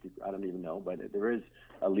 or 60. I don't even know, but there is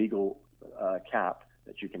a legal cap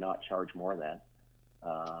that you cannot charge more than.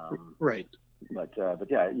 Right. But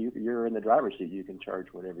yeah, you're in the driver's seat. You can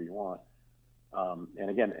charge whatever you want. And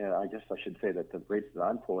again, I guess I should say that the rates that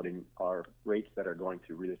I'm quoting are rates that are going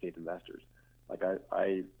to real estate investors. Like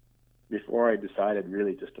I before I decided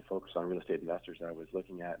really just to focus on real estate investors, I was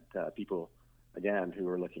looking at people, again, who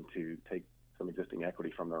were looking to take some existing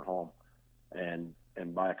equity from their home and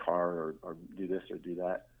buy a car or do this or do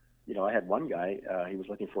that. I had one guy, he was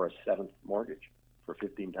looking for a seventh mortgage for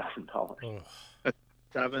 $15,000.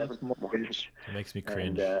 Seventh mortgage. It makes me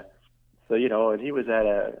cringe. And so, and he was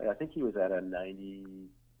I think he was at a 90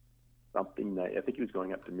 something. I think he was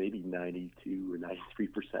going up to maybe 92 or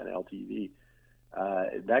 93% LTV.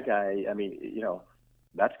 That guy, I mean,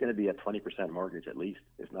 that's going to be a 20% mortgage at least.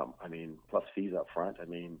 If not, I mean, plus fees up front. I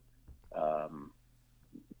mean, I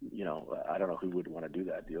don't know who would want to do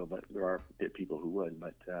that deal, but there are people who would,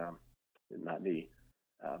 but not me.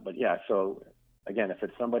 But yeah, so again, if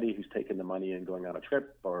it's somebody who's taking the money and going on a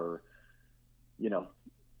trip, or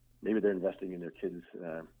maybe they're investing in their kids'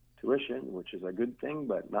 tuition, which is a good thing,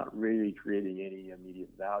 but not really creating any immediate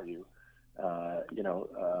value. I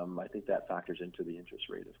think that factors into the interest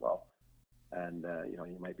rate as well. And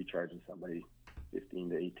you might be charging somebody 15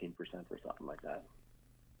 to 18% for something like that.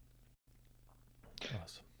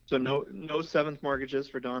 Awesome. So no seventh mortgages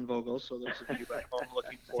for Don Vogel. So those of you at home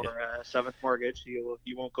looking for a seventh mortgage, you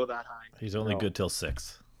won't go that high. He's only good till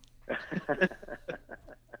 6.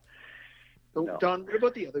 So, no. Don, what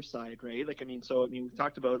about the other side, right? We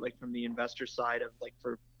talked about from the investor side of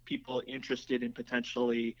for people interested in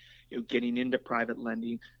potentially getting into private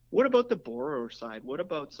lending. What about the borrower side? What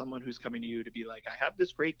about someone who's coming to you to be like, I have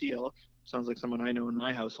this great deal. Sounds like someone I know in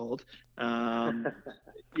my household. And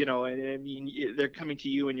I mean, they're coming to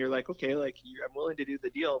you and you're like, okay, I'm willing to do the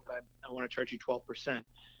deal, but I want to charge you 12%.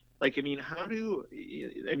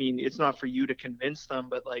 It's not for you to convince them,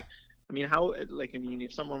 but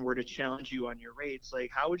if someone were to challenge you on your rates,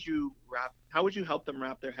 how would you help them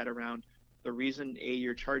wrap their head around the reason A,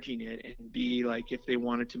 you're charging it, and B, if they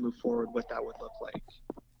wanted to move forward, what that would look like?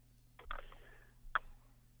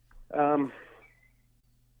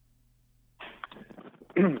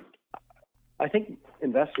 I think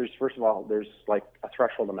investors, first of all, there's a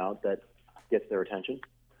threshold amount that gets their attention.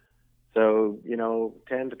 So, 10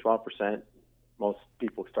 to 12%, most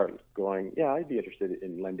people start going, yeah, I'd be interested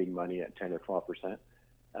in lending money at 10 or 12%.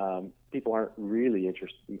 People aren't really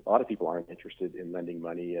interested. A lot of people aren't interested in lending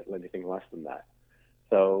money at anything less than that.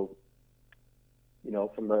 So,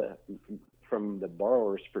 from the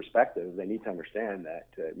borrower's perspective, they need to understand that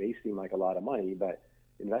it may seem like a lot of money, but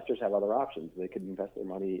investors have other options. They could invest their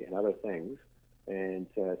money in other things, and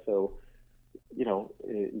so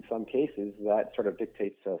in some cases that sort of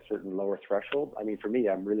dictates a certain lower threshold. I mean, for me,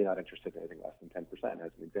 I'm really not interested in anything less than 10%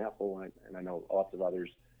 as an example, and I know lots of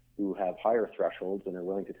others who have higher thresholds and are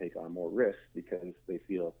willing to take on more risk because they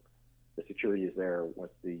feel the security is there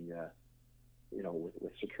with the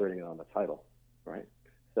with securing it on the title, right?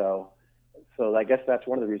 So I guess that's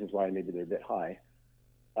one of the reasons why maybe they're a bit high.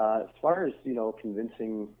 As far as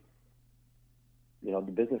convincing the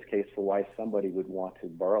business case for why somebody would want to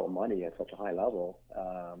borrow money at such a high level,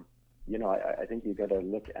 I think you've got to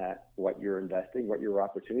look at what you're investing, what your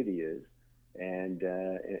opportunity is, and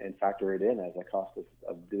factor it in as a cost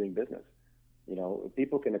of doing business.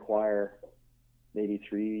 People can acquire maybe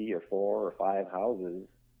 3 or 4 or 5 houses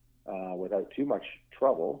without too much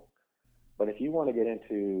trouble, but if you want to get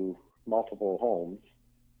into multiple homes,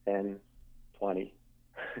 10, 20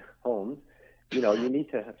 homes, you need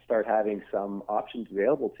to start having some options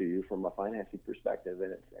available to you from a financing perspective,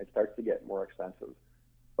 and it starts to get more expensive.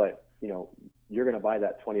 But, you're going to buy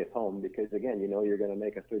that 20th home because, again, you're going to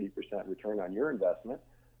make a 30% return on your investment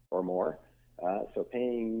or more. So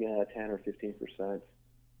paying 10 or 15%,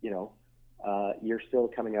 you're still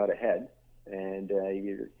coming out ahead, and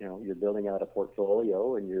you're building out a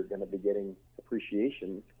portfolio, and you're going to be getting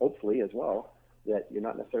appreciation, hopefully, as well, that you're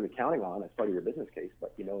not necessarily counting on as part of your business case,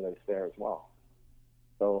 but that it's there as well.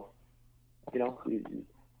 So, you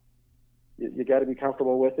got to be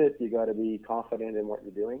comfortable with it. You got to be confident in what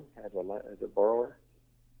you're doing as a borrower.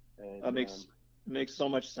 And, that makes so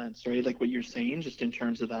much sense, right? Like what you're saying, just in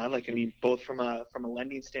terms of that, both from a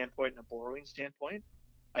lending standpoint and a borrowing standpoint.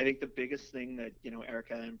 I think the biggest thing that,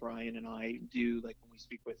 Erica and Brian and I do, like when we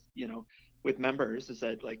speak with, with members, is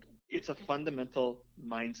that like it's a fundamental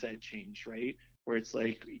mindset change, right? Where it's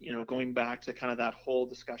like, going back to kind of that whole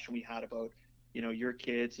discussion we had about, your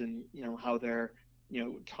kids and, how they're,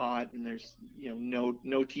 taught, and there's,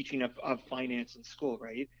 no teaching of finance in school,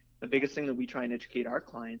 right? The biggest thing that we try and educate our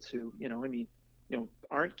clients who,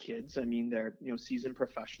 aren't kids. I mean, they're, seasoned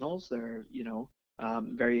professionals. They're,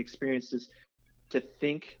 very experienced, is to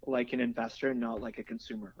think like an investor, not like a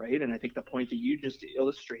consumer, right? And I think the point that you just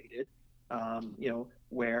illustrated,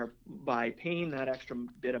 where by paying that extra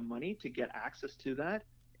bit of money to get access to that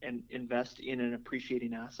and invest in an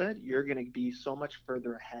appreciating asset, you're going to be so much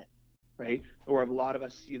further ahead, right? Or a lot of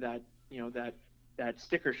us see that, that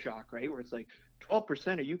sticker shock, right? Where it's like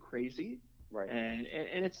 12%, are you crazy? Right. And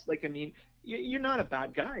it's like, I mean, you're not a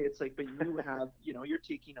bad guy. It's like, but you have, you're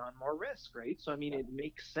taking on more risk, right? So I mean, it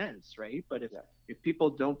makes sense, right? But if people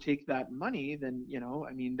don't take that money, then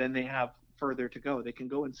I mean, then they have further to go. They can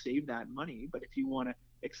go and save that money, but if you want to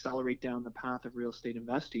accelerate down the path of real estate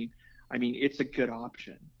investing, I mean, it's a good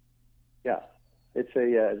option. Yeah, it's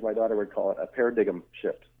as my daughter would call it, a paradigm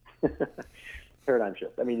shift, paradigm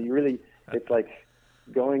shift. I mean, you really, it's like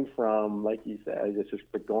going from, like you said, it's just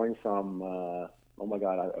going from, oh my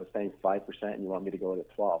God, I was paying 5% and you want me to go to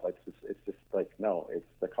 12. It's just like, no, it's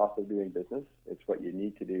the cost of doing business. It's what you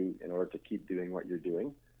need to do in order to keep doing what you're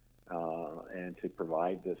doing, and to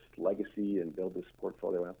provide this legacy and build this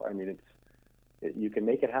portfolio. I mean, you can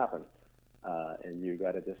make it happen, and you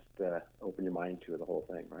got to just open your mind to the whole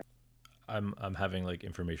thing, right? I'm having like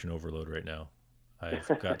information overload right now.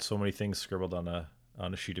 I've got so many things scribbled on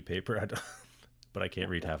a sheet of paper, but I can't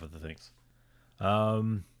read half of the things.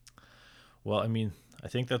 Well, I mean, I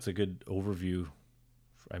think that's a good overview.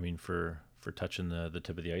 I mean, for touching the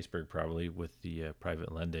tip of the iceberg, probably with the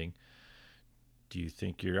private lending. Do you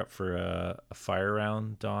think you're up for a fire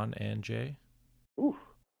round, Don and Jay? Ooh,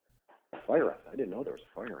 fire round! I didn't know there was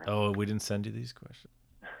a fire round. Oh, we didn't send you these questions.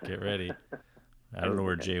 Get ready. I don't know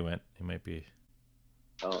where Jay went. He might be.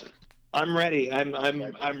 Oh. I'm ready. I'm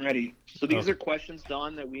ready. So these are questions,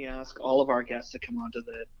 Don, that we ask all of our guests that come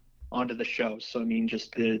onto the show. So I mean,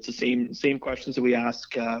 just it's the same questions that we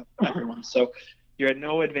ask everyone. So you're at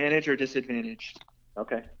no advantage or disadvantage.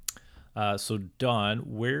 Okay. So Don,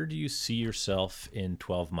 where do you see yourself in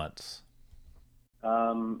 12 months?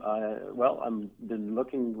 Well, I've been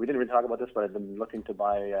looking. We didn't really talk about this, but I've been looking to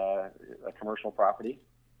buy a commercial property.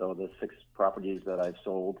 So the 6 properties that I've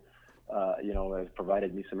sold, have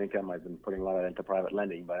provided me some income. I've been putting a lot of that into private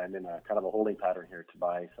lending, but I'm in a kind of a holding pattern here to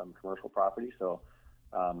buy some commercial property. So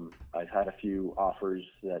I've had a few offers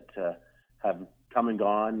that have come and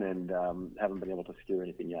gone, and haven't been able to secure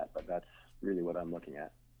anything yet. But that's really what I'm looking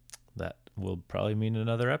at. That will probably mean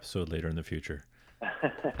another episode later in the future.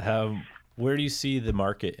 Where do you see the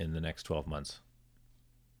market in the next 12 months?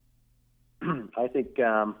 I think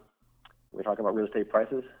we're talking about real estate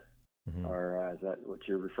prices, or is that what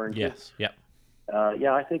you're referring to? Yes. Yep.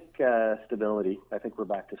 Yeah, I think stability. I think we're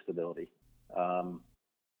back to stability.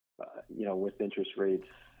 With interest rates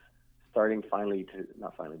starting finally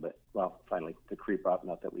to creep up.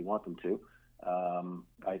 Not that we want them to.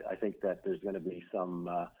 I think that there's going to be some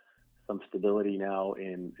stability now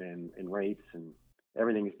in rates, and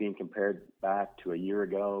everything is being compared back to a year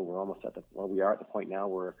ago. We're almost we are at the point now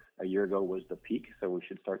where a year ago was the peak, so we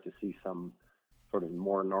should start to see some sort of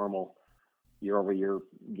more normal year-over-year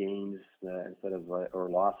gains instead of or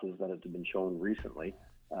losses that have been shown recently,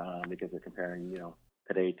 because they're comparing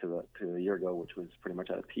today to a year ago, which was pretty much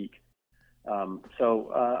at a peak.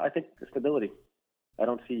 So I think stability. I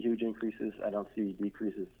don't see huge increases. I don't see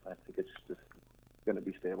decreases. I think it's just going to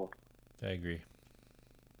be stable. I agree.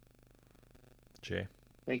 Jay?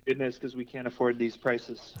 Thank goodness, because we can't afford these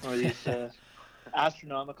prices or these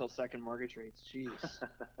astronomical second mortgage rates. Jeez.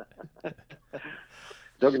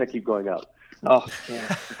 They're going to keep going up. Oh, yeah.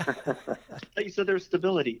 I thought you said there's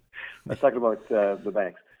stability. I was talking about the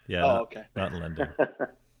banks. Yeah. Oh, okay. Not lending. All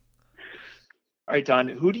right, Don,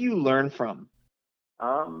 who do you learn from?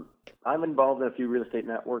 I'm involved in a few real estate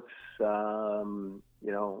networks, and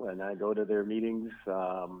I go to their meetings.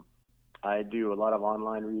 I do a lot of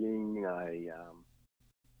online reading. I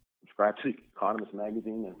subscribe to Economist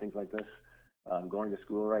magazine and things like this. I'm going to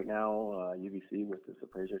school right now, UBC, with this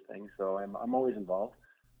appraiser thing. So I'm always involved.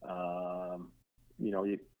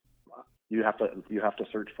 You have to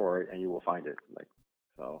search for it, and you will find it.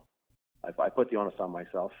 So I put the onus on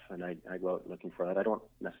myself, and I go out looking for that. I don't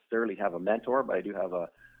necessarily have a mentor, but I do have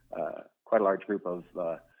quite a large group of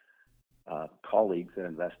colleagues that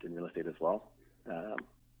invest in real estate as well,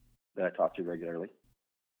 that I talk to regularly.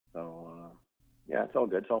 So Yeah, it's all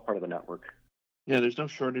good. It's all part of the network. Yeah, there's no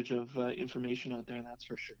shortage of information out there, that's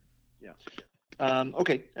for sure. Yeah.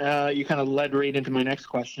 Okay, you kind of led right into my next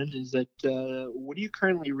question, is that what are you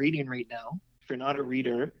currently reading right now? If you're not a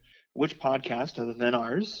reader, which podcast other than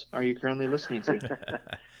ours are you currently listening to?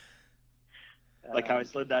 Like how I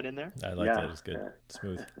slid that in there? I like that. It's good.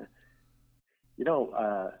 Smooth. You know,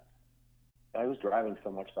 I was driving so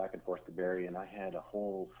much back and forth to Barrie, and I had a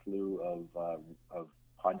whole slew of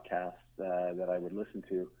podcasts that I would listen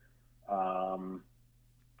to.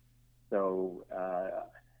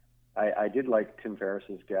 I did like Tim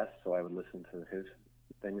Ferriss's guests, so I would listen to his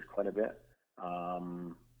things quite a bit.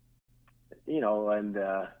 You know, and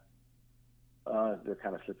they're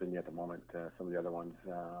kind of slipping me at the moment, some of the other ones.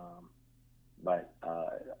 But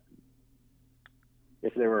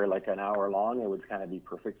if they were like an hour long, it would kind of be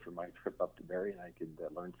perfect for my trip up to Barrie, and I could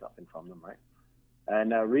learn something from them, right?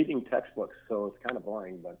 And reading textbooks, so it's kind of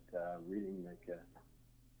boring, but reading like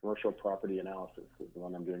commercial property analysis is the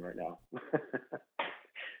one I'm doing right now.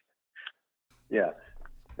 Yeah,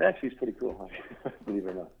 actually, it's pretty cool, believe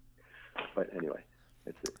it or not. But anyway,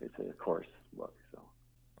 it's a course book. So.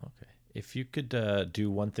 Okay. If you could do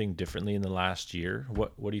one thing differently in the last year,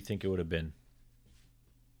 what do you think it would have been?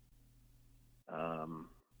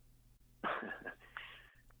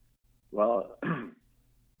 Well,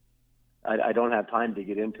 I don't have time to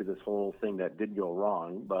get into this whole thing that did go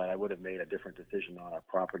wrong, but I would have made a different decision on a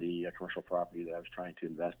commercial property that I was trying to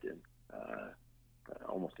invest in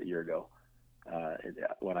almost a year ago.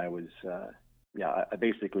 When I was, I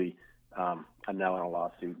basically, I'm now in a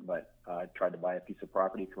lawsuit, but I tried to buy a piece of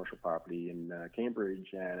property, commercial property in Cambridge,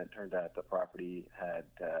 and it turned out the property had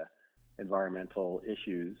environmental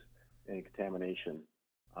issues and contamination,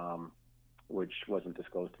 which wasn't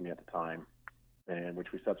disclosed to me at the time, and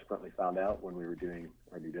which we subsequently found out when we were doing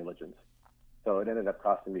our due diligence. So it ended up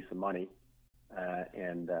costing me some money,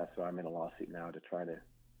 and so I'm in a lawsuit now to try to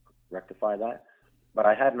rectify that. But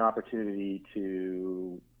I had an opportunity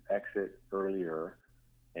to exit earlier,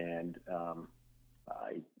 and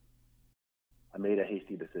I made a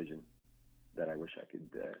hasty decision that I wish I could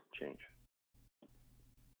change.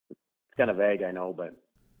 It's kind of vague, I know, but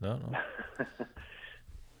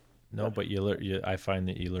no, but I find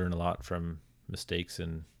that you learn a lot from mistakes,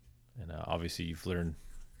 and obviously you've learned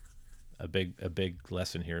a big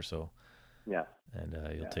lesson here. So yeah, and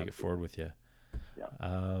you'll take it forward with you.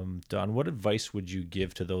 Yeah. Don, what advice would you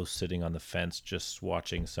give to those sitting on the fence just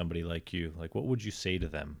watching somebody like you? Like, what would you say to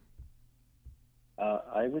them?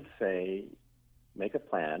 I would say make a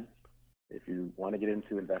plan. If you want to get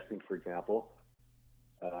into investing, for example,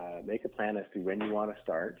 make a plan as to when you want to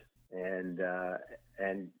start and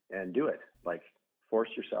do it. Like, force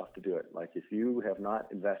yourself to do it. Like, if you have not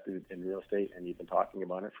invested in real estate and you've been talking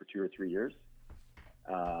about it for 2 or 3 years,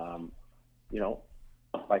 you know,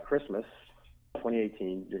 by Christmas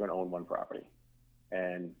 2018, you're going to own one property,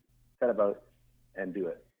 and set about and do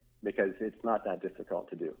it, because it's not that difficult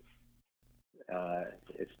to do.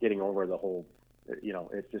 It's getting over the whole, you know,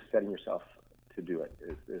 it's just setting yourself to do it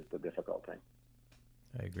is the difficult thing.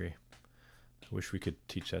 I agree. I wish we could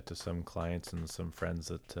teach that to some clients and some friends,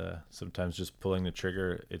 that sometimes just pulling the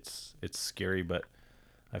trigger, it's scary, but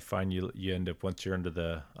I find you end up, once you're under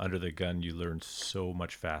the gun, you learn so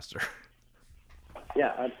much faster.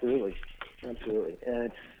 Yeah, absolutely. And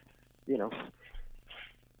it's, you know,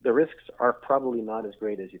 the risks are probably not as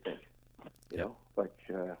great as you think. You know, like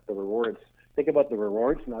the rewards. Think about the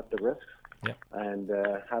rewards, not the risks. Yeah. And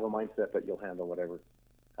have a mindset that you'll handle whatever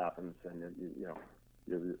happens, and you know,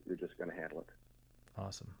 you're just going to handle it.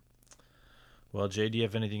 Awesome. Well, Jay, do you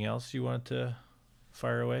have anything else you want to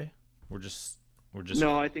fire away? We're just.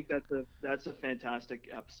 No, I think that's a fantastic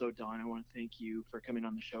episode, Don. I want to thank you for coming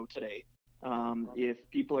on the show today. If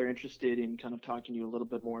people are interested in kind of talking to you a little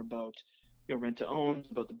bit more about, you know, rent to own,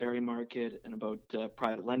 about the Barrie market, and about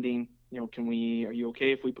private lending, you know, are you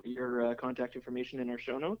okay if we put your contact information in our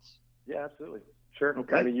show notes? Yeah, absolutely. Sure.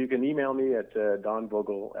 Okay. I mean, you can email me at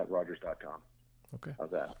donvogel@rogers.com. Okay.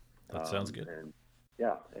 How's that? That sounds good. And,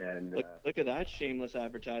 yeah, and look at that shameless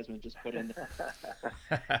advertisement just put in there.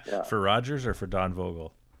 Yeah. For Rogers or for Don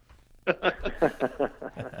Vogel?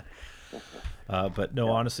 But no,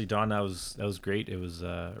 honestly, Don, that was great. It was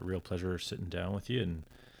a real pleasure sitting down with you and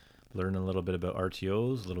learning a little bit about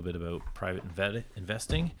RTOs, a little bit about private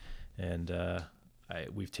investing, and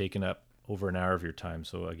we've taken up over an hour of your time.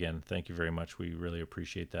 So again, thank you very much. We really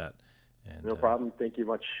appreciate that. And, no problem. Thank you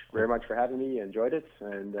very much for having me. Enjoyed it,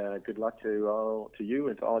 and good luck to you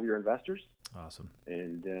and to all of your investors. Awesome.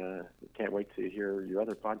 And can't wait to hear your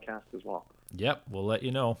other podcasts as well. Yep, we'll let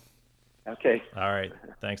you know. Okay. All right.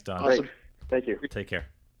 Thanks, Don. Awesome. Thank you. Take care.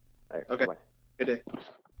 All right. Okay. Bye. Good day.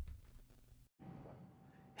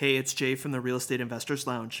 Hey, it's Jay from the Real Estate Investors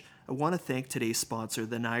Lounge. I want to thank today's sponsor,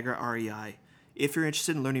 the Niagara REI. If you're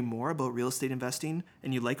interested in learning more about real estate investing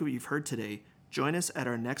and you like what you've heard today, join us at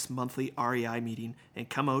our next monthly REI meeting and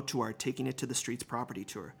come out to our Taking It to the Streets property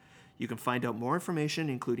tour. You can find out more information,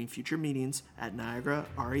 including future meetings, at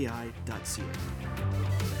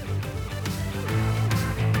niagararei.ca.